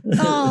very.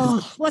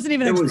 Wasn't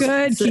even a was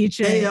good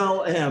keychain.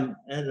 ALM,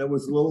 and it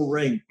was a little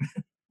ring.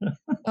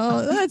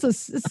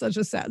 It's such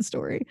a sad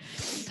story.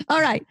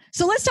 All right,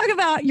 so let's talk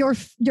about your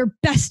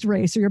best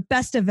race or your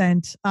best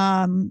event,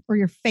 or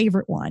your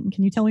favorite one.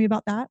 Can you tell me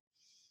about that?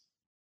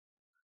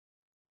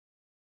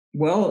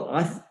 Well,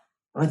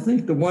 I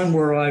think the one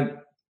where I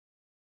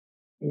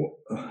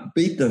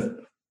beat the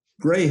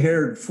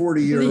gray-haired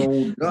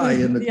 40-year-old guy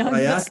in the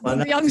triathlon.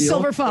 The young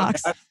silver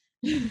fox.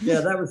 Yeah,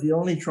 that was the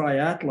only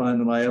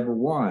triathlon that I ever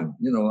won.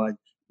 I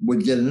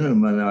would get in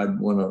them and I'd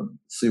want to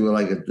see what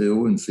I could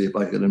do and see if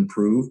I could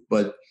improve,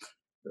 but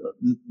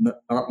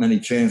not many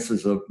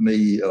chances of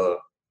me,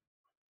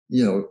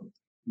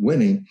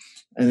 winning.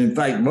 And in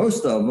fact,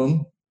 most of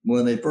them,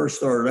 when they first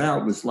started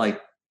out, was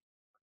like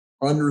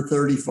under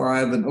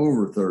 35 and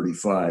over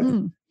 35.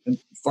 And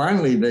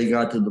finally, they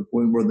got to the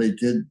point where they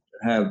did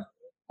have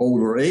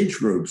older age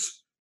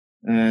groups.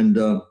 And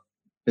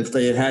if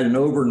they had had an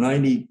over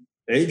 90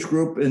 age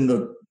group in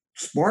the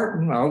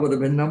Spartan, I would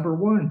have been number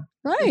one.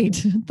 Right.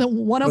 The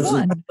one of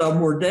one. Some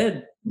were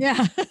dead.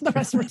 Yeah, the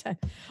rest were dead.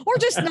 Or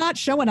just not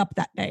showing up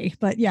that day.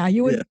 But yeah,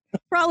 you would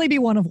probably be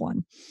one of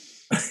one.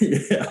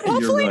 Yeah,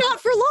 hopefully not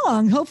for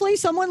long. Hopefully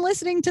someone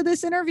listening to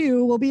this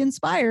interview will be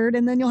inspired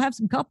and then you'll have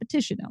some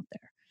competition out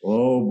there.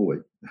 Oh boy.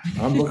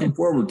 I'm looking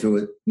forward to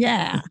it.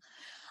 Yeah.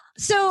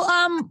 So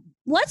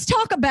let's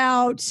talk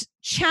about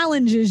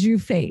challenges you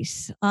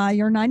face.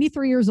 You're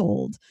 93 years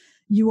old.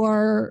 You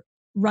are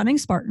running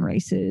Spartan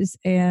races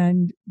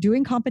and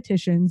doing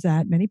competitions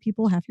that many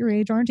people half your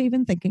age aren't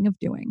even thinking of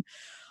doing.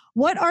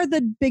 What are the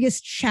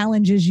biggest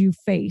challenges you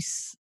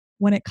face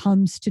when it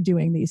comes to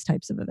doing these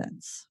types of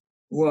events?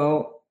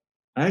 Well,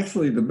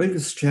 actually, the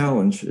biggest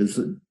challenge is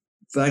the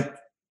fact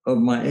of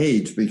my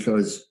age,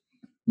 because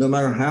no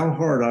matter how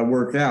hard I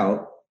work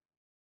out,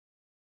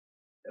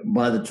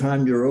 by the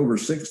time you're over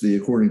 60,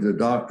 according to the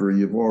doctor,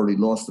 you've already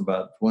lost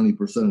about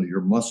 20% of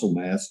your muscle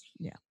mass.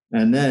 Yeah.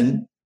 And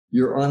then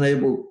you're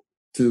unable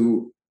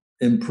to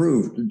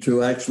improve,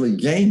 to actually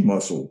gain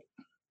muscle.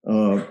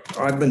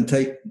 I've been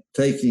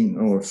taking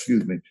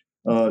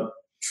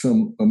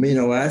some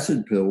amino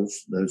acid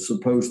pills that are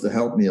supposed to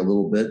help me a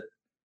little bit.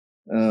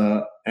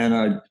 And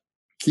I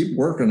keep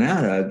working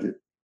at it.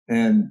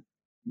 And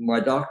my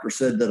doctor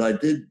said that I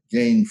did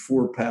gain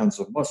 4 pounds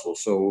of muscle.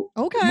 So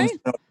okay, it must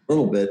help a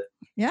little bit.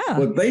 Yeah.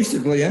 But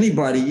basically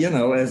anybody,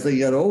 as they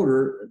get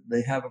older,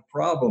 they have a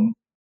problem,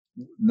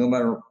 no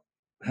matter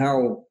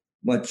how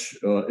much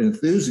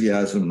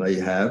enthusiasm they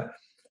have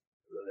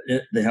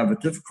a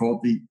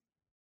difficulty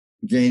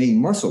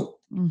gaining muscle.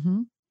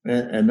 Mm-hmm.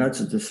 And that's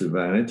a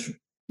disadvantage.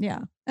 Yeah.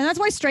 And that's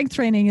why strength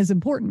training is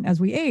important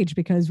as we age,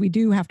 because we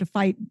do have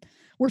to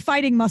we're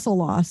fighting muscle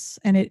loss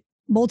and it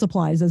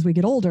multiplies as we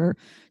get older.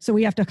 So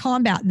we have to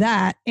combat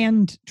that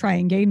and try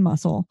and gain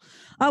muscle.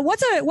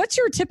 What's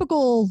your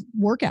typical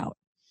workout?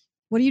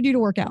 What do you do to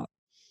work out?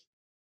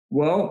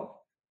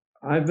 Well,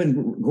 I've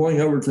been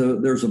going over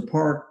there's a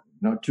park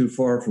not too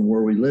far from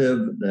where we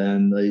live,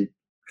 and they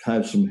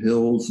have some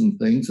hills and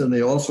things. And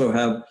they also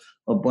have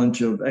a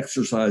bunch of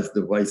exercise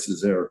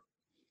devices there.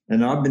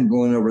 And I've been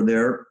going over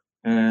there,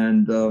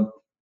 and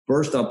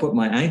first I'll put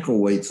my ankle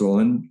weights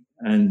on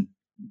and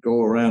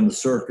go around the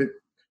circuit.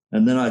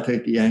 And then I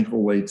take the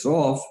ankle weights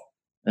off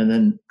and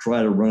then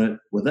try to run it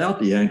without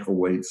the ankle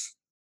weights.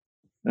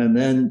 And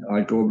then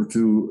I go over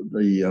to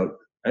the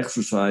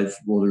exercise.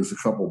 Well, there's a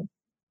couple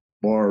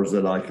bars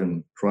that I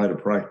can try to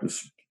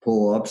practice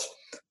pull-ups,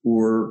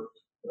 or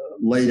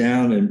lay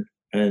down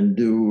and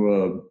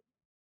do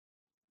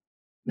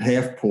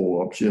half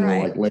pull-ups,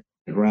 like laying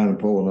on the ground and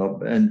pulling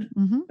up, and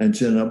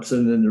chin-ups.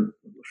 And then there are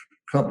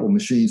a couple of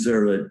machines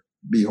there that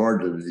be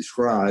hard to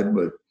describe,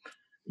 but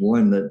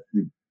one that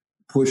you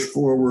push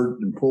forward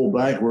and pull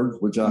backwards,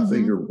 which I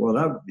figured, well,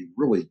 that would be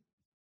really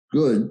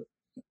good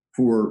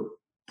for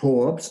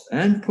pull-ups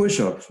and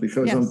push-ups,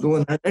 because I'm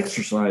doing that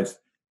exercise.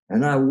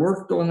 And I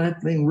worked on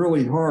that thing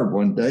really hard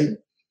one day.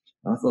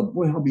 I thought,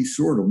 boy, I'll be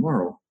sore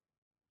tomorrow.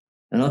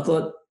 And I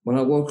thought when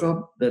I woke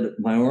up that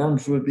my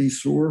arms would be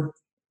sore.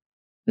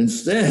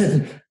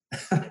 Instead,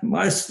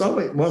 my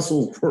stomach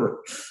muscles were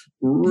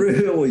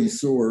really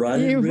sore.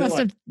 You must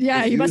have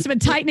been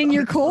tightening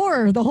your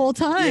core the whole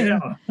time.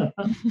 Yeah.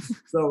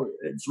 So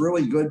it's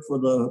really good for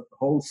the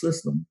whole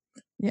system.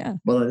 Yeah.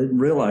 But I didn't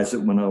realize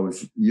it when I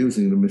was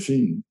using the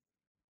machine.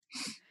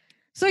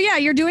 So yeah,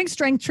 you're doing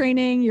strength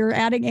training, you're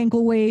adding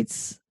ankle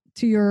weights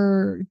to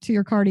your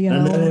cardio.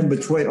 And then in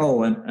between,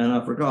 and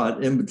I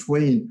forgot, in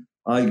between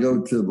I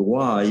go to the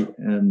Y,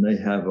 and they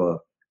have a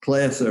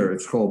class there.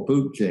 It's called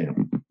boot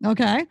camp.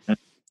 Okay.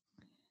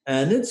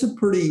 And it's a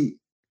pretty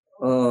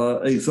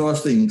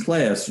exhausting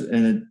class.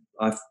 And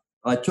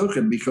I took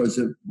it because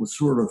it was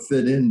sort of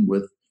fit in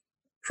with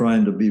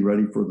trying to be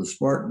ready for the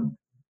Spartan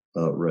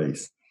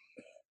race.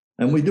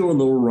 And we do a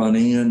little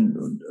running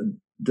and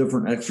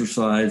different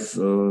exercise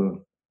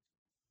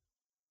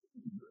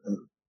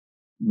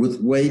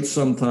with weights,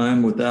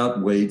 sometime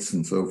without weights,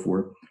 and so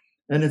forth.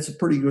 And it's a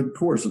pretty good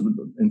course.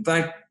 In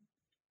fact,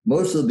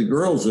 most of the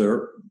girls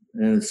there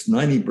and it's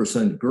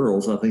 90%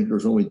 girls. I think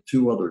there's only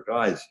 2 other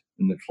guys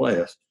in the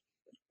class,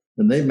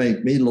 and they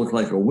make me look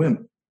like a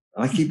wimp.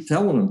 I keep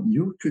telling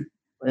them,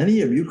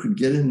 any of you could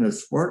get in the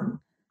Spartan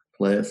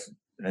class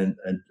and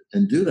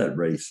do that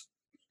race,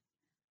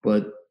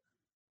 but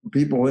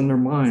people in their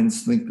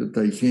minds think that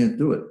they can't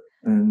do it.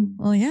 And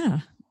well, yeah,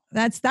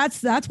 that's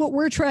what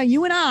we're trying.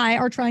 You and I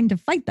are trying to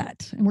fight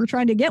that, and we're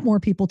trying to get more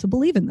people to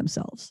believe in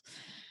themselves.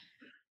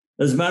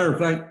 As a matter of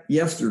fact,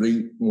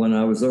 yesterday when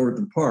I was over at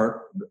the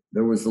park,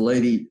 there was a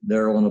lady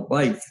there on a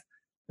bike,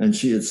 and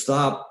she had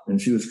stopped and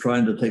she was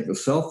trying to take a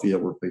selfie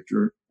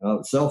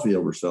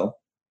of herself.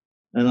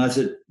 And I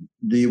said,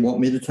 "Do you want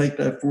me to take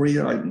that for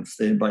you? I can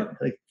stand by and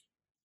take it."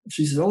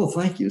 She said, "Oh,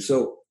 thank you."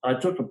 So I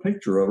took a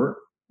picture of her,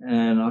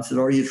 and I said,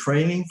 "Are you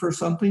training for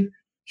something?"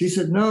 She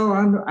said, "No,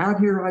 I'm out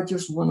here. I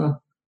just want to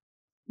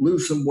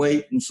lose some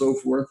weight and so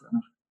forth."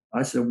 And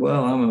I said,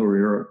 "Well, I'm over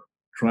here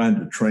trying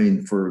to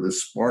train for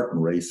this Spartan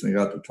race." And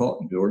I got to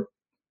talking to her,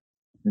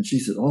 and she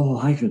said, "Oh,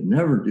 I could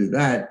never do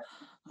that."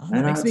 Oh,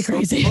 that makes me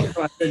crazy.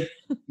 I said,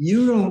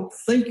 "You don't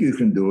think you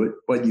can do it,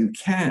 but you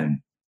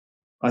can."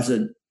 I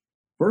said,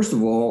 "First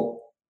of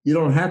all, you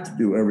don't have to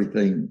do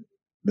everything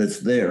that's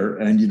there,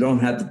 and you don't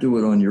have to do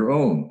it on your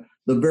own."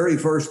 The very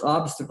first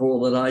obstacle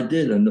that I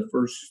did in the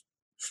first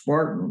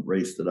Spartan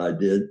race that I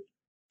did,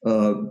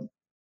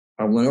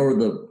 I went over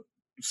the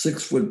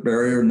 6-foot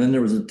barrier, and then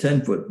there was a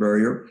 10-foot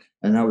barrier,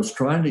 and I was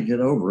trying to get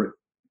over it.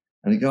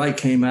 And a guy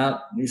came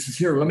out and he says,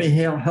 "Here, let me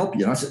help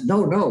you." And I said,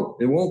 No,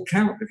 it won't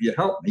count if you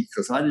help me,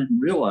 because I didn't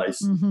realize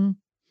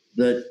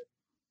that,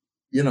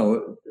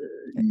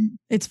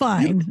 it's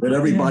fine. That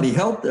everybody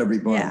helped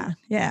everybody.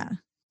 Yeah.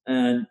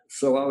 And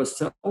so I was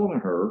telling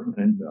her,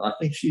 and I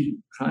think she's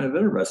kind of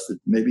interested.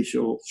 Maybe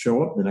she'll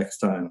show up the next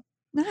time.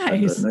 Nice.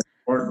 At the next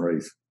Spartan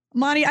race.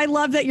 Monty, I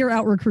love that you're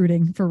out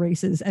recruiting for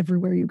races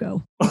everywhere you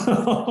go.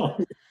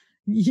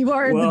 You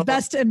are the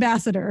best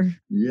ambassador.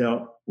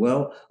 Yeah.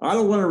 Well, I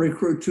don't want to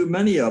recruit too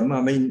many of them.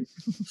 I mean,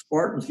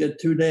 Spartans get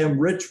too damn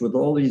rich with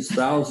all these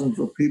thousands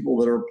of people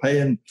that are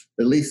paying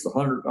at least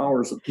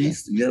 $100 a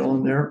piece to get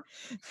on there.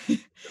 You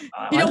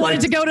don't want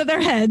it to go to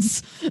their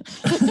heads. You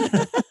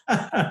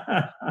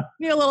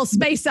need a little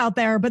space out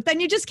there, but then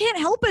you just can't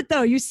help it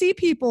though. You see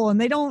people and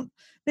they don't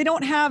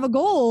have a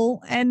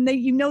goal, and they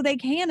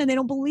can, and they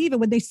don't believe it.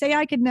 When they say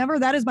I could never,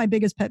 that is my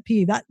biggest pet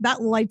peeve.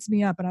 That lights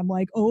me up, and I'm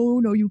like, oh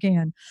no, you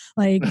can.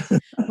 Like,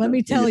 let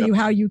me tell you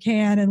how you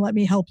can, and let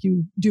me help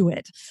you do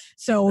it.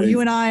 So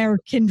you and I are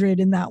kindred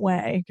in that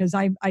way, because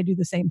I do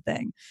the same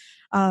thing.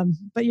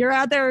 But you're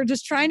out there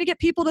just trying to get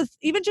people to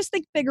even just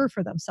think bigger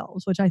for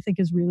themselves, which I think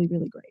is really,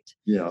 really great.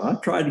 Yeah, I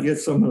tried to get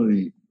some of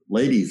the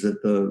ladies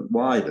at the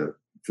Y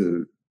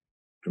to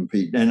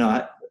compete, and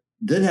I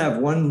did have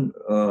one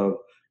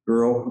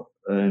girl,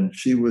 and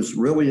she was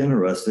really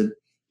interested,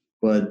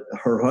 but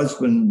her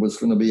husband was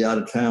going to be out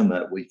of town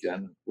that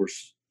weekend. Of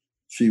course,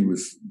 she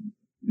was,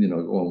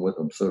 going with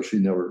him, so she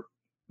never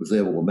was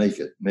able to make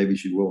it. Maybe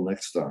she will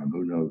next time.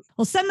 Who knows?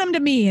 Well, send them to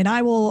me, and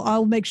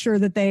I'll make sure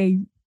that they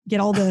get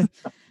all the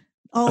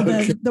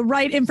the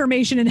right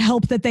information and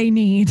help that they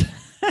need.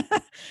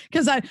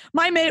 Because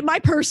my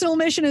personal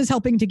mission is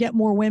helping to get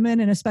more women,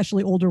 and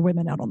especially older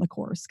women, out on the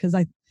course, because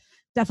I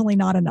definitely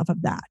not enough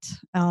of that.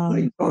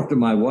 I talked to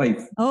my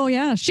wife. Oh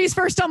yeah, she's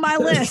first on my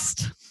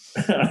list.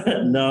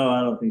 No,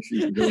 I don't think she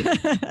can do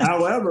it.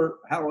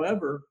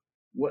 However,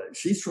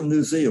 she's from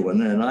New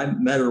Zealand, and I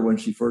met her when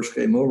she first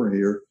came over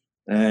here,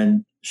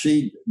 and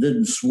she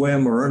didn't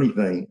swim or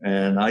anything,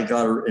 and I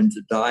got her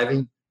into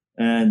diving.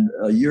 And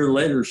a year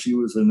later, she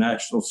was a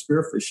national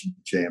spearfishing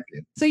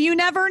champion. So you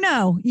never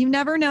know. You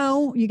never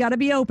know. You got to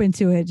be open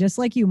to it, just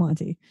like you,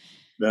 Monty.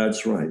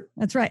 That's right.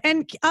 That's right.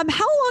 And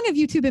how long have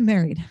you two been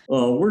married?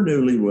 We're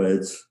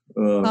newlyweds.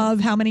 Of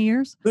how many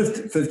years?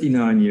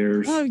 59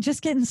 years. Oh,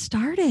 just getting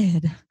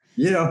started.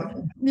 Yeah.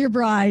 Your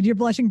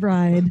blushing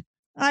bride.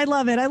 I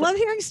love it. I love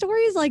hearing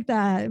stories like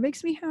that. It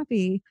makes me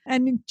happy.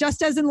 And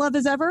just as in love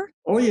as ever?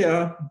 Oh,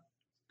 yeah.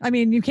 I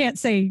mean, you can't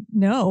say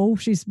no.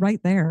 She's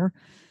right there.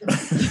 Yeah,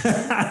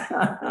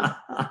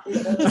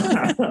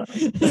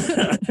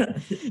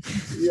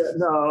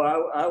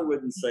 no, I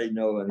wouldn't say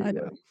no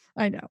anyway.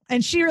 I know.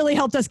 And she really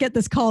helped us get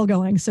this call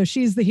going. So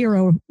she's the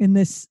hero in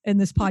this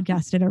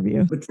podcast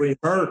interview.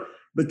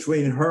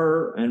 Between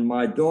her and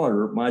my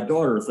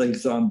daughter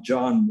thinks I'm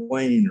John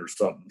Wayne or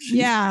something.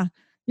 Yeah.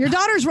 Your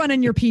daughter's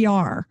running your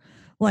PR.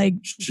 Like,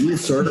 she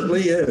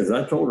certainly is.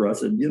 I told her, I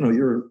said,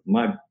 you're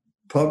my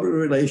public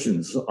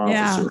relations officer.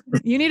 Yeah,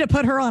 you need to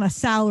put her on a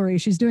salary.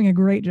 She's doing a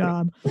great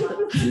job.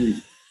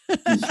 She's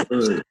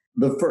sure.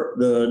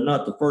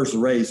 Not the first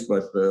race,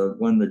 but the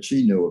one that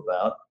she knew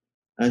about.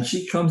 And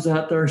she comes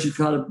out there and she's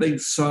got a big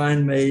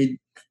sign made,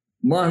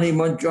 Monty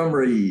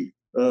Montgomery,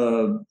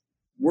 World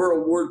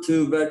War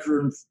II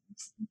veteran,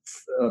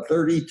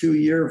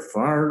 32-year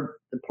fire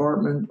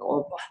department.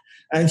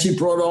 And she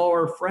brought all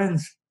her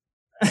friends.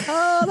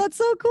 Oh, that's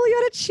so cool. You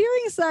had a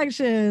cheering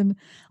section.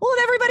 Well,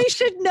 and everybody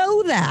should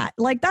know that.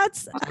 Like,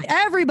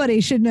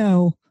 everybody should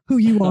know who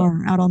you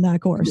are out on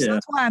that course. Yeah,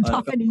 That's why I'm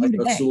talking to you like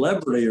today. a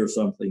celebrity or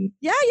something.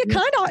 Yeah,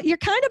 you're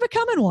kind of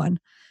becoming one.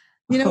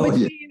 You know,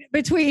 Oh,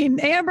 between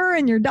Amber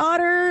and your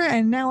daughter,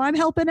 and now I'm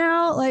helping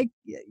out. Like,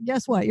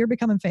 guess what? You're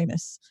becoming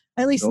famous,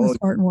 at least in the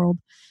Spartan world.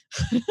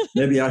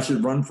 Maybe I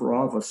should run for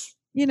office.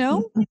 You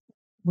know,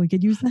 we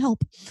could use the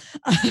help.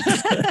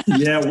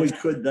 Yeah, we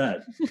could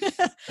that.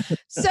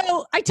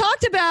 So we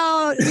talked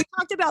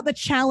about the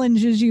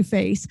challenges you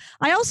face.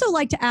 I also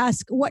like to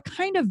ask, what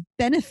kind of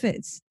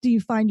benefits do you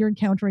find you're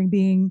encountering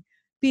being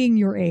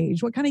your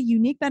age? What kind of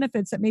unique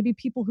benefits that maybe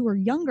people who are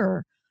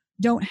younger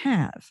don't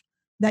have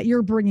that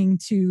you're bringing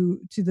to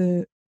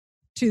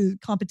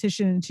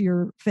competition and to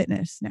your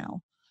fitness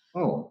now?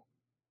 Oh,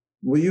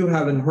 well, you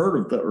haven't heard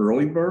of the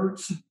Early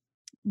Birds?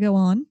 Go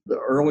on. The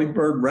Early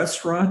Bird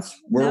restaurants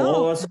where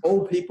all us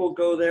old people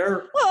go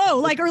there. Whoa,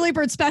 like Early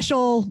Bird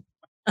special.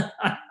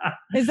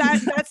 Is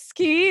that's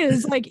key?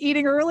 Is like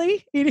eating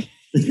early?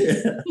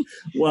 Yeah.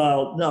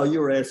 Well, no, you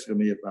were asking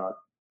me about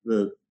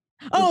the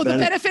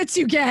benefits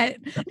you get.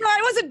 No,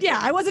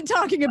 I wasn't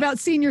talking about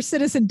senior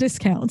citizen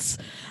discounts.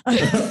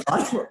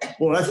 That's what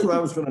I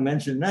was going to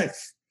mention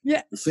next.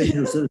 Yeah. The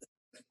senior citizen.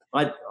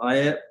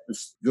 I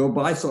go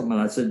buy something and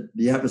I said,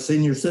 do you have a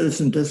senior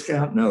citizen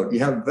discount? No. Do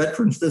you have a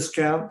veterans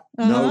discount?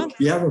 No.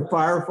 Do you have a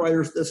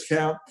firefighter's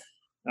discount?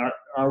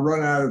 I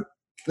run out of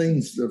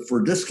things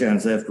for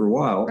discounts after a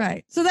while.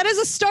 Right. So that is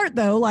a start,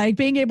 though, like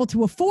being able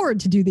to afford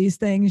to do these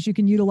things, you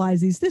can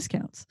utilize these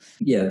discounts.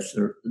 Yes,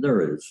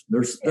 there is.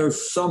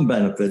 There's some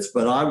benefits,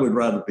 but I would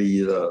rather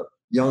be the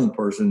young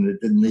person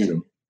that didn't need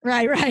them.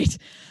 Right.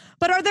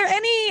 But are there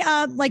any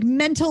like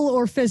mental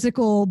or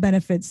physical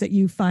benefits that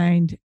you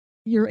find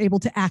you're able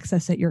to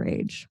access at your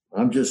age?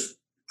 I'm just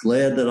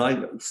glad that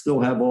I still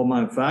have all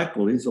my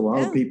faculties. A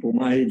lot of people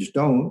my age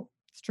don't.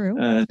 It's true.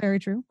 Very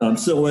true. I'm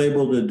still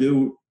able to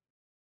do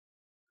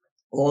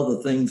all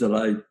the things that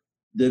I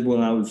did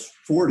when I was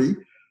 40.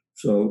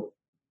 So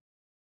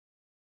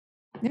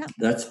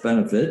that's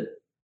benefit.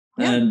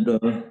 Yeah. And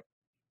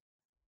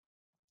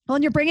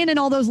and you're bringing in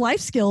all those life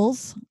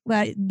skills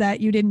that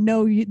you didn't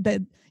know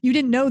that you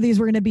didn't know these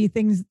were going to be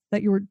things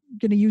that you were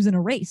going to use in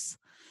a race.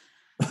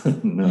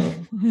 No.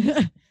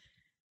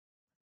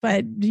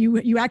 But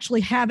you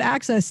actually have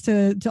access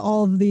to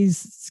all of these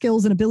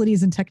skills and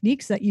abilities and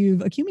techniques that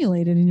you've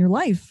accumulated in your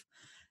life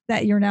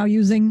that you're now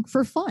using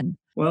for fun.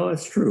 Well,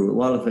 it's true. A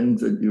lot of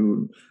things that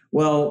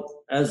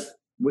as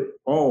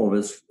all of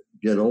us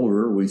get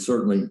older, we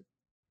certainly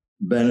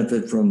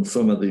benefit from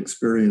some of the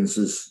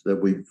experiences that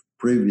we've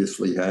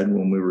previously had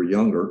when we were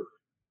younger.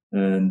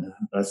 And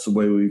that's the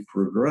way we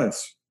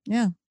progress.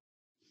 Yeah.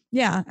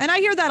 Yeah. And I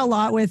hear that a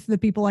lot with the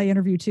people I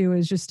interview too,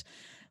 is just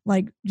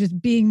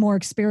being more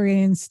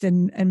experienced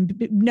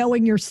and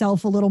knowing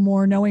yourself a little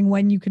more, knowing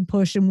when you can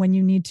push and when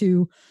you need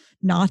to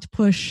not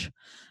push.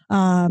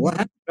 I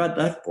haven't got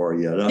that far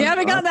yet. You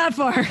haven't got that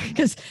far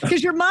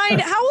because your mind,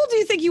 how old do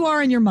you think you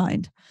are in your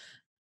mind?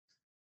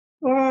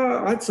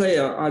 I'd say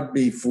I'd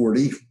be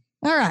 40.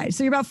 All right.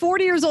 So you're about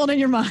 40 years old in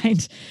your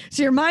mind.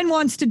 So your mind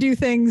wants to do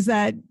things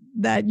that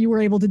you were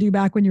able to do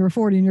back when you were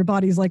 40 and your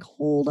body's like,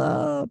 hold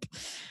up.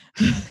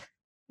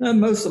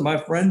 And most of my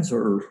friends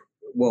are,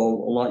 a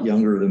lot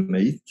younger than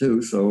me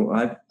too. So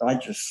I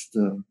just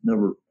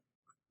never,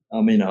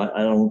 I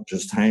don't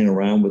just hang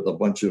around with a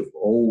bunch of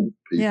old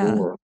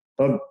people.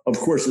 Yeah. Of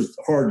course, it's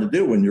hard to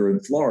do when you're in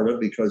Florida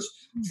because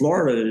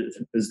Florida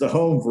is the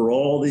home for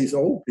all these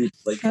old people.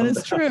 That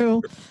is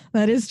true.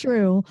 That is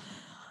true.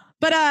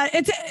 But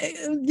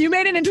you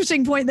made an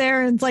interesting point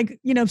there. And it's like,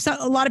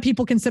 a lot of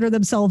people consider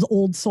themselves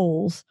old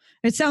souls.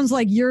 It sounds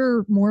like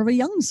you're more of a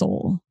young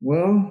soul.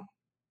 Well,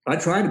 I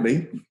try to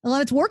be.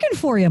 Well, it's working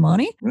for you,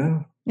 Monty.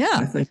 Well, yeah.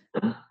 I think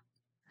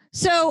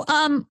so.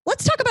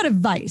 Let's talk about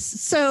advice.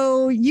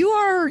 So you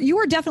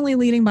are definitely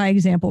leading by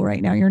example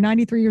right now. You're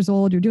 93 years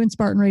old. You're doing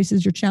Spartan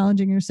races. You're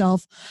challenging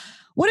yourself.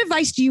 What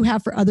advice do you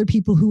have for other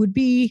people who would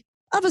be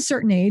of a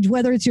certain age,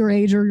 whether it's your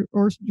age or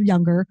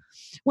younger,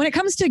 when it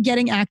comes to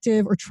getting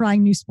active or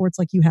trying new sports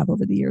like you have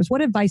over the years?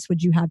 What advice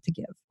would you have to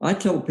give? I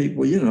tell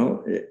people,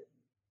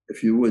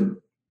 if you would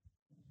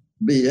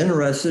be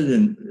interested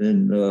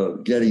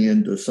in getting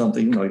into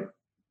something like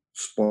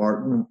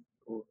Spartan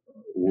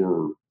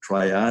or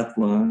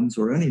triathlons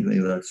or anything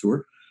of that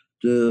sort,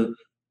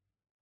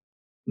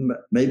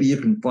 maybe you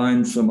can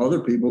find some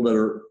other people that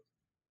are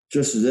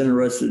just as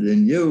interested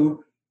in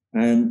you,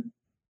 and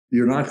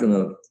you're not going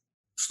to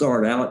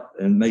start out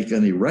and make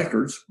any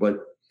records, but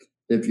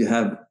if you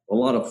have a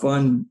lot of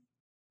fun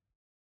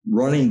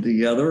running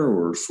together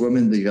or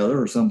swimming together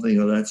or something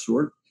of that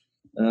sort,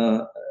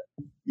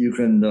 you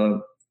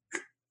can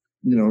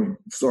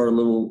start a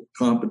little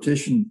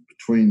competition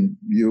between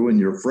you and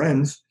your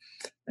friends,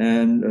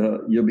 and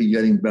you'll be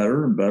getting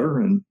better and better.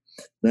 And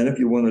then if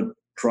you want to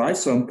try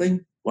something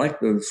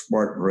like the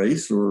Spartan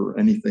race or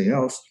anything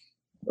else,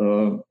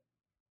 go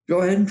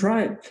ahead and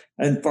try it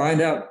and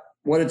find out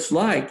what it's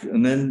like.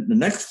 And then the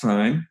next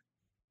time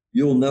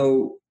you'll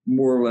know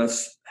more or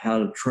less how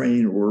to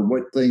train or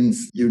what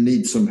things you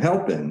need some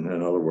help in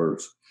other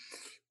words.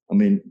 I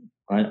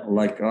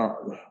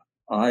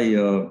I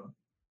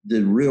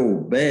did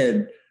real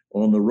bad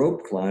on the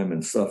rope climb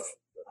and stuff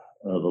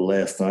the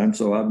last time.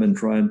 So I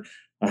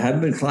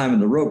haven't been climbing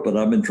the rope, but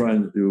I've been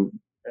trying to do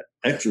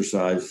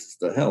exercise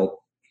to help.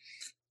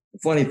 The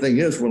funny thing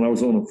is, when I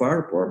was on the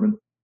fire department,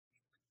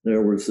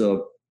 there was,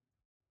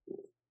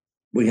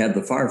 we had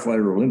the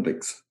firefighter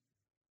Olympics,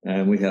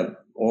 and we have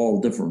all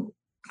different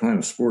kind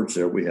of sports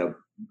there. We have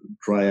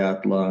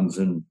triathlons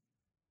and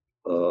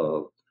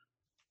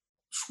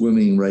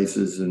swimming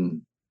races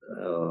and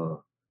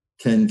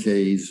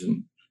 10Ks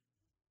and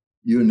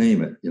you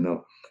name it,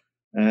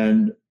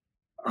 And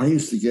I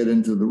used to get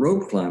into the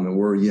rope climbing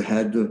where you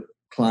had to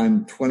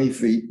climb 20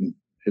 feet and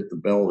hit the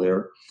bell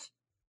there.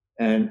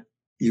 And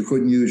you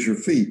couldn't use your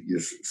feet. You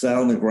sat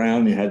on the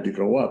ground, you had to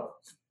go up.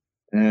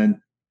 And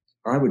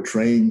I would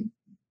train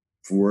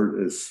for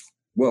it as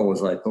well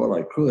as I thought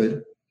I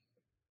could.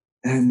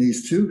 And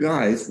these two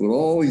guys would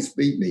always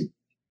beat me.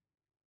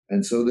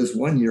 And so this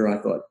one year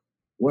I thought,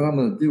 what I'm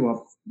going to do,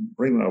 I'll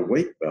bring my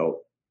weight belt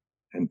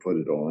and put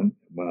it on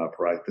when I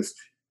practice,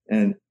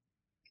 and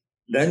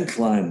then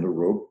climb the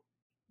rope,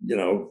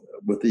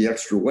 with the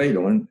extra weight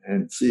on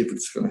and see if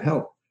it's going to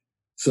help.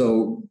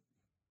 So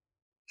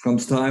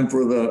comes time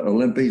for the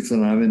Olympics,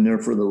 and I'm in there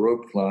for the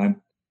rope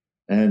climb.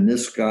 And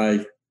this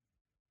guy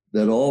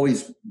that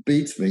always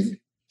beats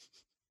me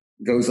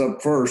goes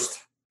up first.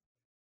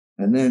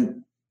 And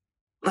then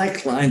I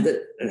climbed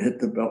it and hit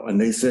the belt.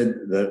 And they said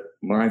that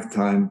my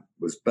time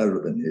was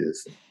better than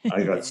his.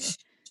 I got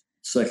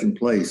second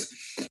place.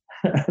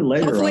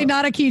 Later Hopefully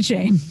not a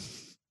keychain.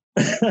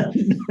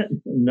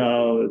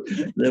 No,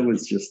 that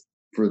was just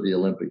for the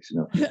Olympics.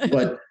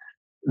 But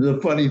the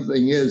funny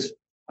thing is,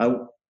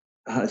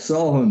 I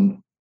saw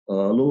him a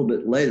little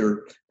bit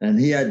later, and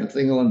he had the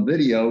thing on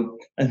video,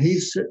 and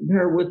he's sitting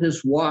there with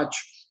his watch,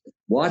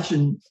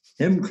 watching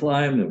him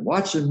climb and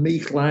watching me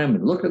climb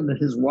and looking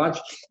at his watch.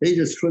 He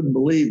just couldn't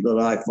believe that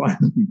I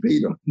finally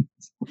beat him.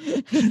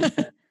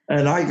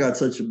 And I got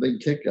such a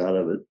big kick out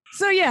of it.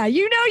 So yeah,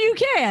 you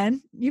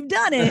can. You've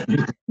done it.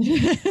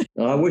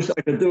 I wish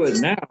I could do it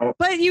now.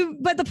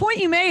 But the point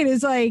you made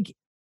is like,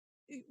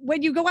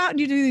 when you go out and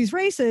you do these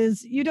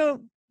races, you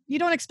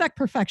don't expect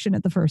perfection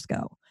at the first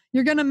go.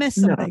 You're going to miss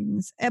some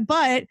things.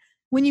 But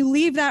when you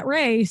leave that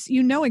race,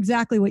 you know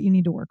exactly what you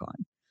need to work on.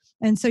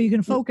 And so you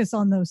can focus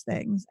on those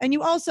things. And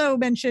you also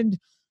mentioned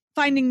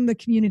finding the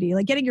community,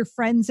 like getting your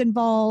friends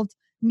involved,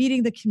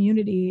 meeting the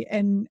community.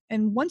 And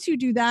once you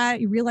do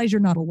that, you realize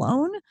you're not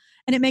alone,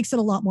 and it makes it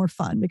a lot more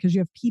fun because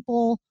you have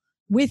people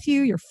with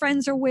you, your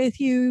friends are with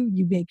you,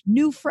 you make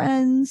new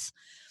friends,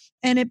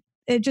 and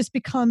it just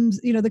becomes,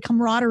 the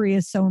camaraderie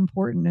is so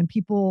important, and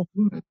people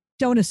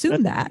don't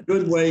assume that.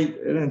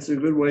 It's a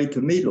good way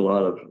to meet a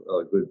lot of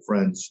good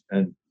friends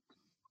and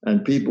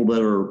people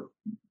that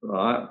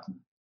are,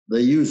 they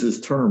use this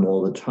term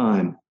all the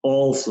time,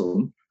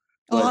 awesome.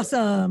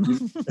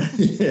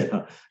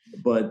 Yeah,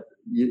 but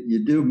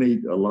you do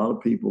meet a lot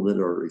of people that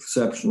are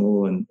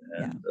exceptional and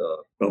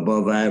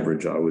above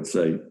average, I would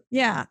say.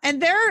 Yeah.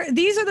 And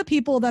these are the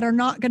people that are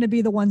not going to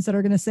be the ones that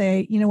are going to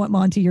say, you know what,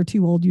 Monty, you're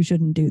too old, you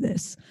shouldn't do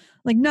this.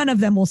 Like, none of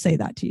them will say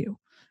that to you.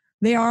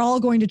 They are all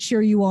going to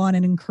cheer you on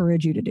and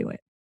encourage you to do it.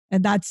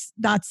 And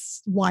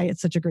that's why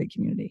it's such a great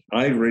community.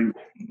 I agree.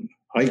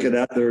 I get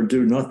out there and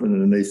do nothing,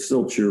 and they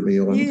still cheer me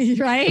on.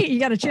 Right? You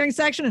got a cheering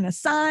section and a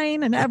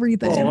sign and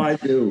everything. Oh, I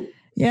do.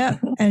 Yeah.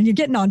 And you're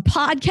getting on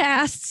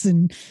podcasts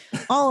and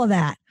all of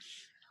that.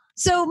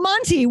 So,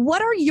 Monty,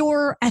 what are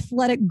your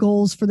athletic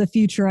goals for the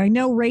future? I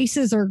know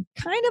races are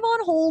kind of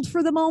on hold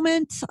for the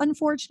moment,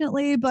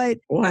 unfortunately, but...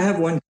 Well, I have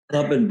one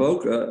up in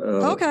Boca.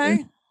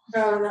 Okay.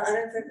 No, I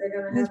don't think they're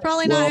going to happen. It's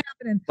probably not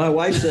happening. My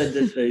wife said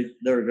that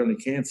they're going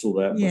to cancel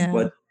that one,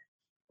 but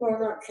well,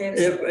 not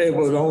cancel. It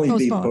would only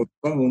Postpone. be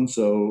postponed,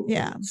 so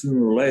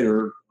sooner or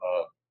later.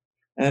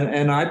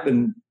 And I've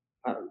been,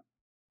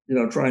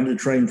 trying to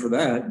train for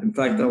that. In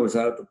fact, I was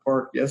out at the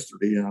park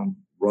yesterday, and I'm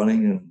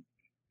running and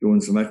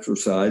doing some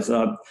exercise.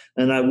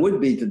 And I would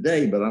be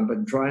today, but I've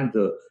been trying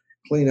to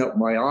clean up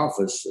my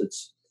office.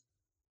 It's,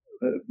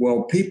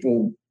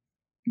 people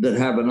that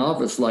have an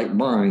office like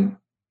mine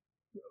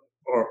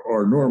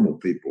are normal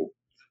people.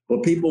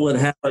 But people that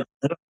have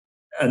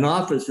an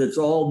office that's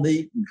all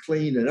neat and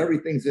clean and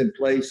everything's in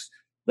place,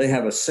 they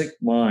have a sick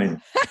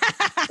mind.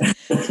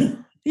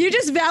 You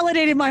just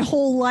validated my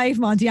whole life,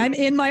 Monty. I'm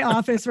in my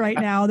office right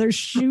now. There's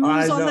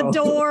shoes on the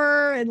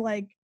door and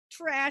like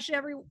trash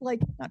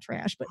not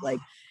trash, but like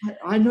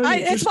I know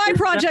it's my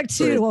project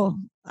too. Well,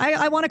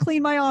 I want to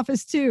clean my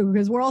office too,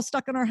 because we're all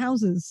stuck in our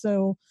houses.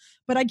 So,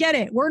 but I get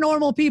it. We're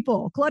normal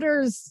people.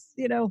 Clutter's,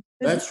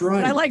 that's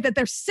right. I like that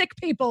they're sick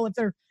people if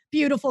they're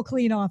beautiful,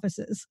 clean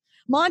offices.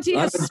 Monty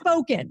has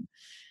spoken.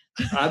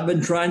 I've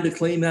been trying to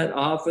clean that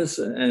office,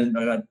 and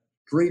I got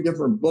 3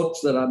 different books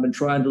that I've been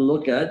trying to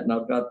look at, and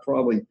I've got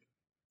probably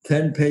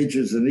 10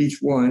 pages in each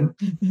one,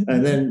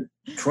 and then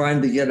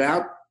trying to get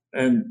out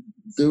and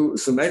do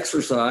some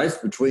exercise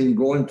between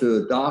going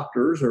to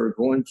doctors or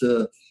going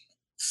to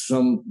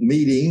some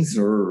meetings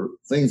or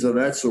things of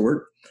that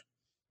sort.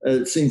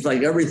 It seems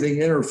like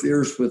everything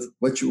interferes with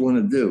what you want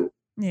to do.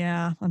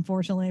 Yeah,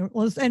 unfortunately.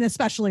 Well, and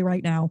especially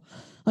right now,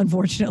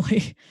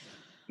 unfortunately.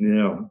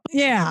 Yeah.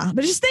 Yeah.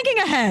 But just thinking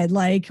ahead,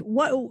 like,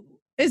 what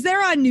is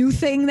there a new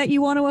thing that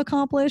you want to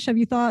accomplish? Have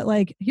you thought,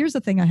 like, here's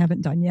the thing I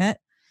haven't done yet?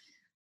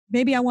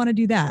 Maybe I want to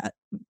do that.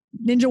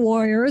 Ninja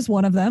Warrior is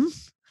one of them.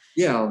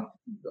 Yeah.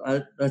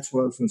 That's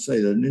what I was going to say,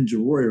 the Ninja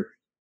Warrior.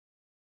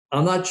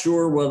 I'm not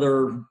sure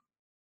whether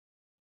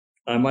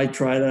I might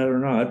try that or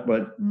not,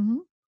 but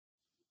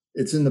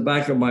it's in the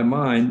back of my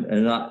mind.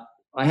 And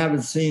I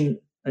haven't seen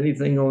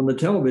anything on the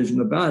television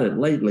about it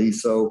lately.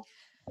 So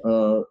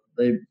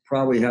they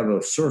probably have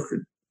a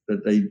circuit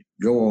that they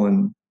go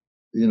on,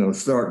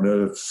 starting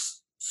at a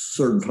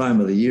certain time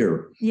of the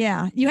year.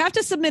 Yeah. You have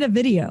to submit a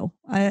video.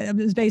 It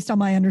was based on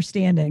my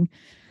understanding.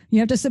 You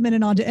have to submit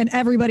an audition, and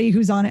everybody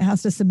who's on it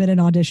has to submit an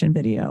audition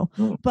video.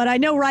 Oh. But I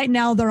know right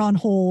now they're on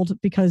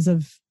hold because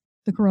of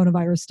the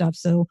coronavirus stuff.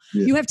 So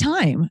you have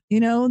time,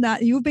 that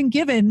you've been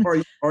given.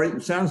 Or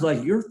it sounds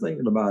like you're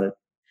thinking about it.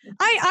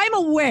 I'm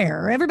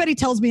aware. Everybody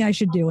tells me I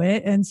should do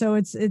it. And so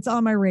it's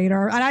on my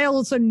radar. And I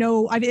also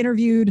know I've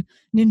interviewed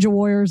Ninja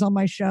Warriors on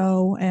my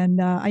show,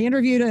 and I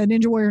interviewed a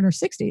Ninja Warrior in her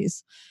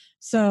 60s.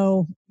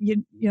 So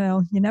you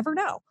never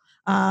know.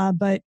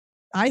 But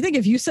I think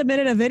if you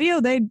submitted a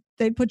video, they'd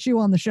put you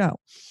on the show.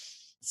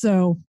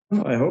 So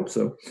I hope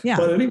so. Yeah.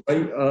 But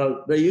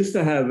anyway, they used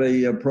to have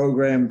a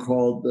program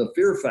called The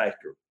Fear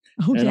Factor.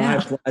 Oh, and yeah. I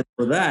applied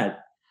for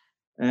that.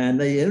 And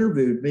they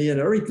interviewed me and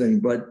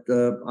everything. But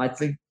I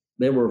think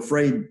they were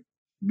afraid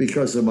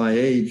because of my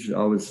age.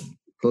 I was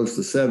close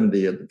to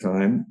 70 at the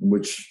time,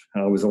 which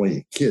I was only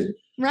a kid.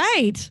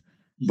 Right.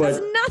 But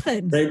that's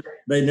nothing.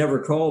 They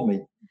never called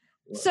me.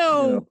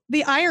 So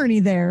the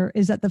irony there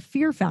is that the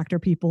Fear Factor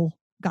people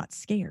got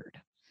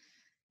scared.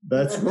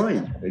 That's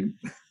right.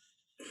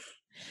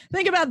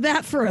 Think about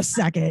that for a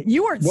second.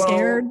 You weren't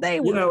scared. They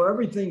were.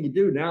 Everything you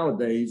do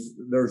nowadays,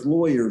 there's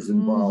lawyers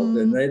involved,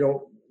 and they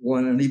don't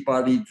want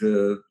anybody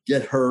to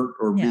get hurt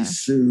or be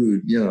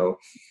sued,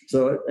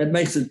 So it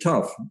makes it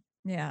tough.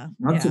 Yeah.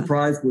 I'm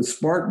surprised with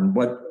Spartan,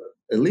 but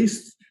at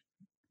least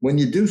when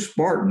you do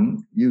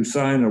Spartan, you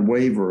sign a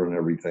waiver and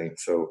everything.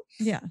 So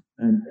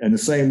and the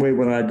same way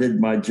when I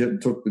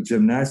did took the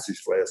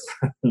gymnastics class,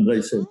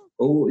 they said,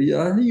 "Oh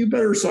yeah, you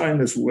better sign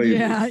this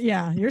waiver."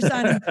 Yeah, you're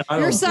signing.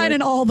 You're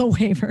signing all the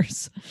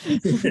waivers.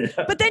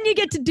 But then you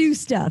get to do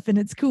stuff, and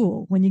it's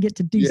cool when you get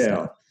to do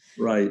stuff.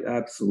 Yeah, right,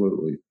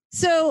 absolutely.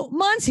 So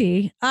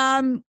Monty,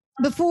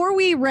 before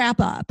we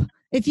wrap up,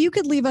 if you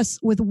could leave us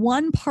with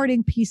one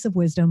parting piece of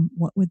wisdom,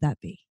 what would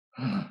that be?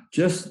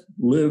 Just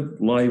live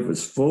life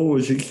as full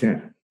as you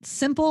can.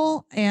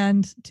 Simple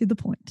and to the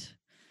point.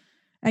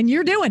 And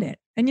you're doing it.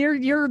 And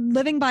you're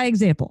living by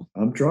example.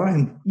 I'm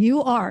trying.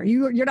 You are.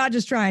 You're not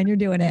just trying, you're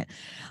doing it.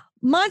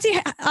 Monty,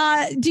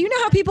 do you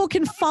know how people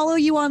can follow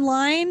you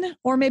online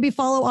or maybe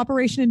follow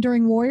Operation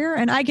Enduring Warrior?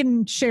 And I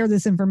can share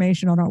this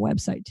information on our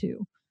website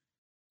too.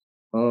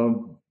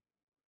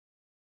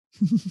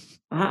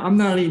 I'm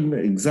not even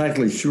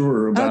exactly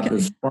sure about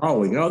this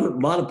following. A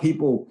lot of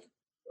people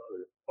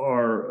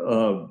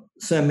are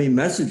send me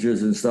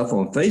messages and stuff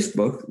on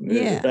Facebook.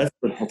 Yeah. That's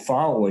what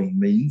following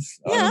means.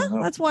 Yeah,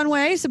 that's one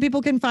way. So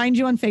people can find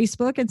you on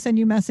Facebook and send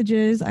you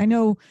messages. I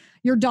know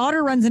your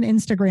daughter runs an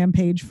Instagram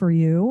page for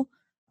you.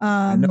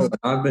 I know.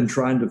 I've been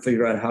trying to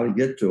figure out how to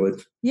get to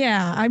it.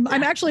 Yeah, I'm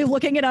actually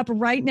looking it up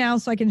right now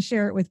so I can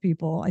share it with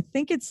people. I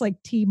think it's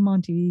like Team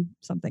Monty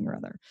something or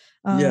other.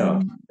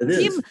 It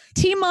is.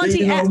 Team Monty.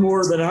 You know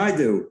more than I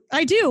do.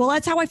 I do. Well,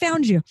 that's how I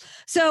found you.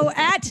 So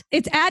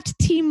it's at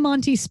Team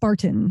Monty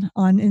Spartan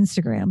on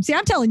Instagram. See,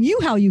 I'm telling you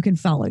how you can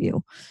follow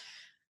you.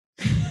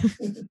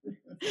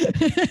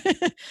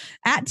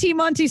 At Team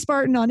Monty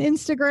Spartan on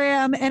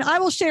Instagram, and I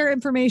will share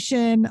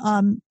information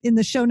in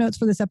the show notes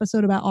for this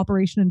episode about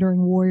Operation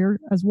Enduring Warrior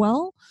as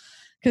well,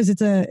 because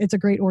it's a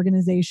great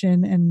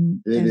organization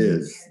and it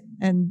is.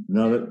 And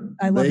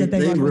I love that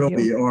they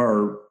really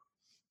are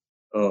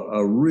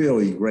a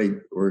really great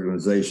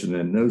organization,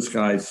 and those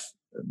guys,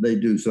 they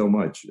do so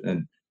much,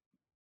 and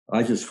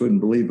I just couldn't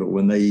believe it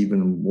when they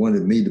even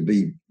wanted me to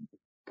be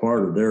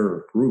part of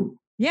their group.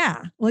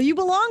 Yeah. Well, you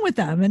belong with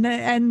them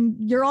and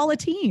you're all a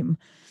team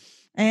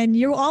and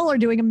you all are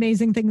doing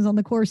amazing things on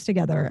the course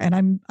together.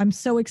 And I'm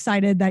so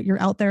excited that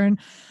you're out there, and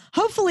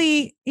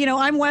hopefully,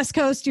 I'm West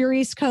Coast, you're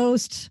East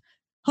Coast.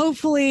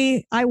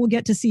 Hopefully I will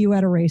get to see you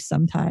at a race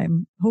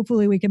sometime.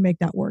 Hopefully we can make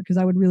that work, because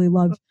I would really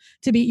love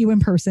to meet you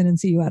in person and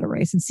see you at a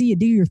race and see you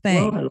do your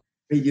thing. Well,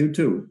 I meet you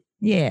too.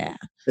 Yeah.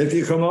 If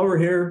you come over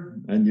here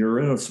and you're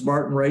in a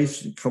Spartan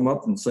race, come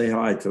up and say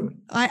hi to me.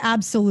 I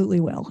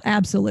absolutely will.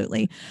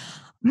 Absolutely.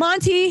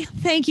 Monty,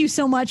 thank you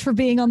so much for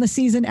being on the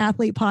Seasoned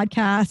Athlete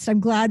podcast. I'm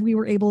glad we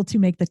were able to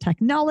make the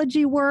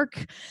technology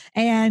work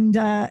and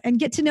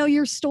get to know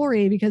your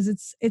story, because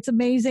it's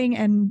amazing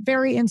and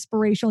very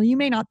inspirational. You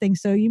may not think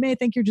so. You may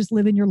think you're just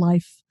living your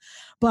life,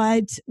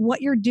 but what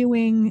you're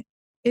doing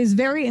is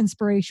very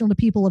inspirational to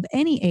people of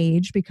any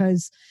age,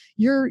 because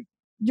you're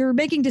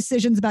making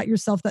decisions about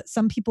yourself that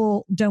some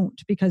people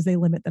don't, because they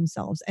limit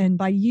themselves. And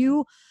by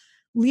you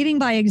leading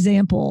by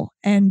example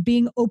and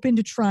being open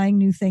to trying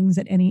new things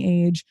at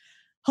any age,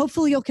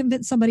 hopefully you'll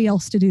convince somebody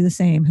else to do the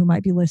same who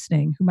might be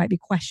listening, who might be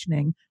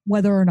questioning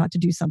whether or not to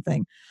do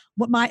something.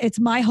 It's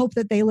my hope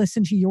that they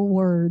listen to your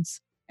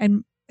words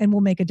and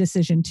will make a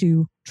decision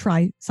to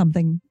try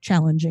something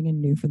challenging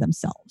and new for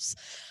themselves.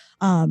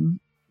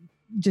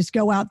 Just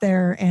go out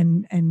there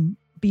and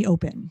be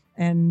open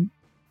and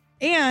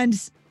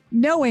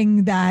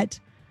knowing that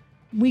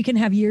we can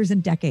have years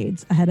and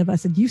decades ahead of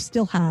us, and you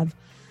still have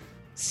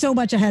so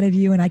much ahead of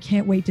you, and I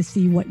can't wait to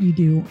see what you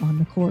do on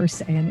the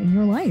course and in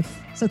your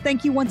life. So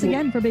thank you once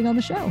again for being on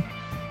the show.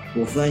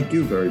 Well, thank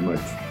you very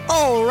much.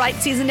 All right,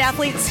 seasoned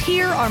athletes,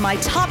 here are my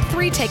top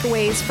 3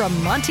 takeaways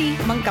from Monty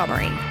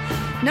Montgomery.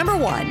 Number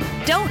 1,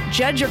 don't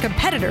judge your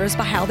competitors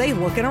by how they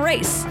look in a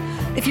race.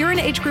 If you're an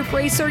age group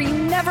racer, you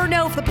never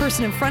know if the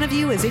person in front of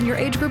you is in your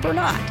age group or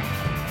not.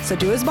 So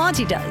do as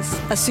Monty does.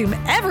 Assume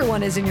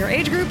everyone is in your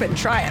age group and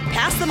try and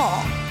pass them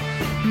all.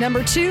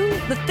 Number 2,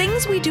 the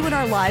things we do in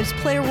our lives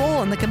play a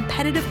role in the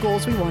competitive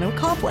goals we want to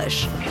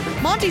accomplish.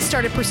 Monty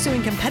started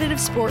pursuing competitive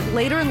sport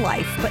later in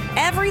life, but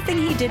everything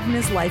he did in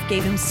his life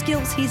gave him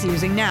skills he's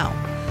using now.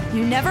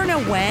 You never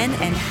know when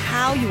and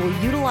how you will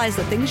utilize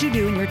the things you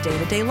do in your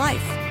day-to-day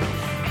life.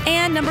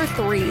 And number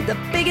 3, the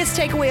biggest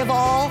takeaway of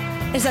all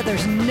is that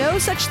there's no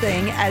such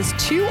thing as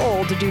too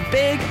old to do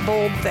big,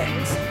 bold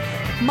things.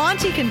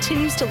 Monty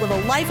continues to live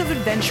a life of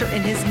adventure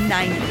in his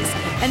 90s,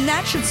 and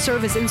that should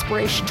serve as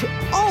inspiration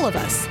to all of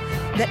us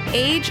that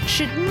age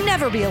should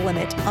never be a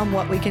limit on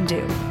what we can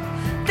do.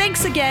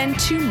 Thanks again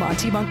to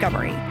Monty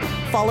Montgomery.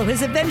 Follow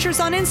his adventures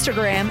on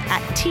Instagram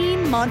at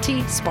Teen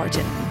Monty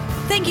Spartan.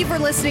 Thank you for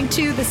listening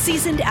to the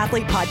Seasoned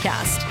Athlete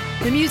Podcast.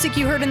 The music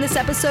you heard in this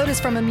episode is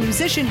from a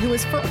musician who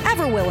is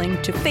forever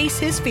willing to face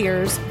his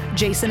fears,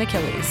 Jason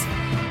Achilles.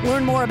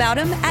 Learn more about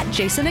him at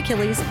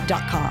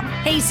jasonachilles.com.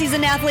 Hey,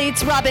 seasoned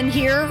athletes, Robin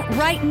here.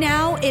 Right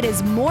now, it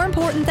is more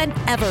important than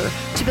ever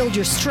to build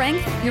your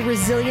strength, your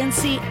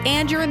resiliency,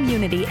 and your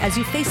immunity as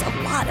you face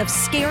a lot of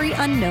scary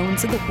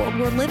unknowns in the world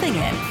we're living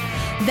in.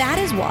 That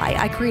is why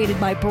I created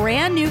my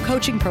brand new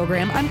coaching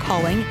program I'm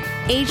calling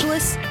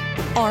Ageless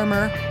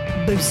Armor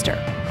Booster.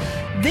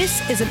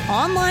 This is an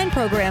online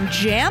program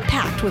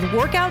jam-packed with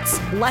workouts,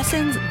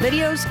 lessons,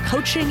 videos,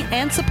 coaching,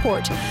 and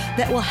support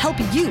that will help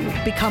you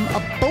become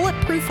a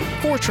bulletproof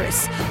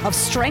fortress of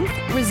strength,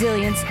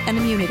 resilience, and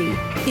immunity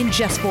in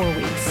just 4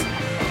 weeks.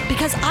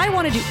 Because I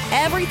want to do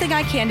everything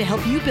I can to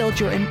help you build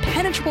your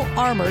impenetrable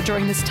armor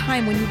during this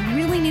time when you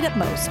really need it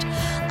most,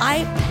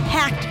 I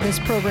packed this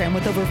program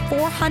with over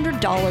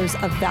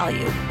 $400 of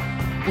value.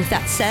 With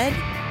that said,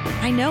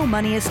 I know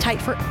money is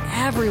tight for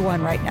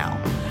everyone right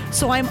now.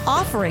 So I'm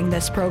offering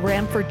this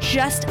program for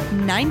just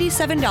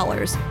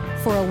 $97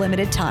 for a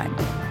limited time.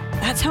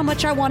 That's how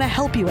much I want to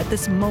help you at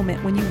this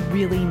moment when you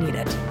really need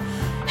it.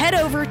 Head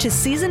over to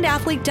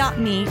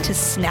seasonedathlete.me to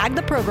snag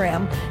the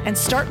program and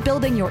start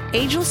building your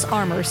ageless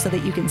armor so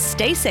that you can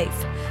stay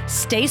safe,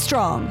 stay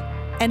strong,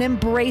 and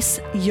embrace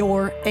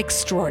your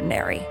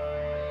extraordinary.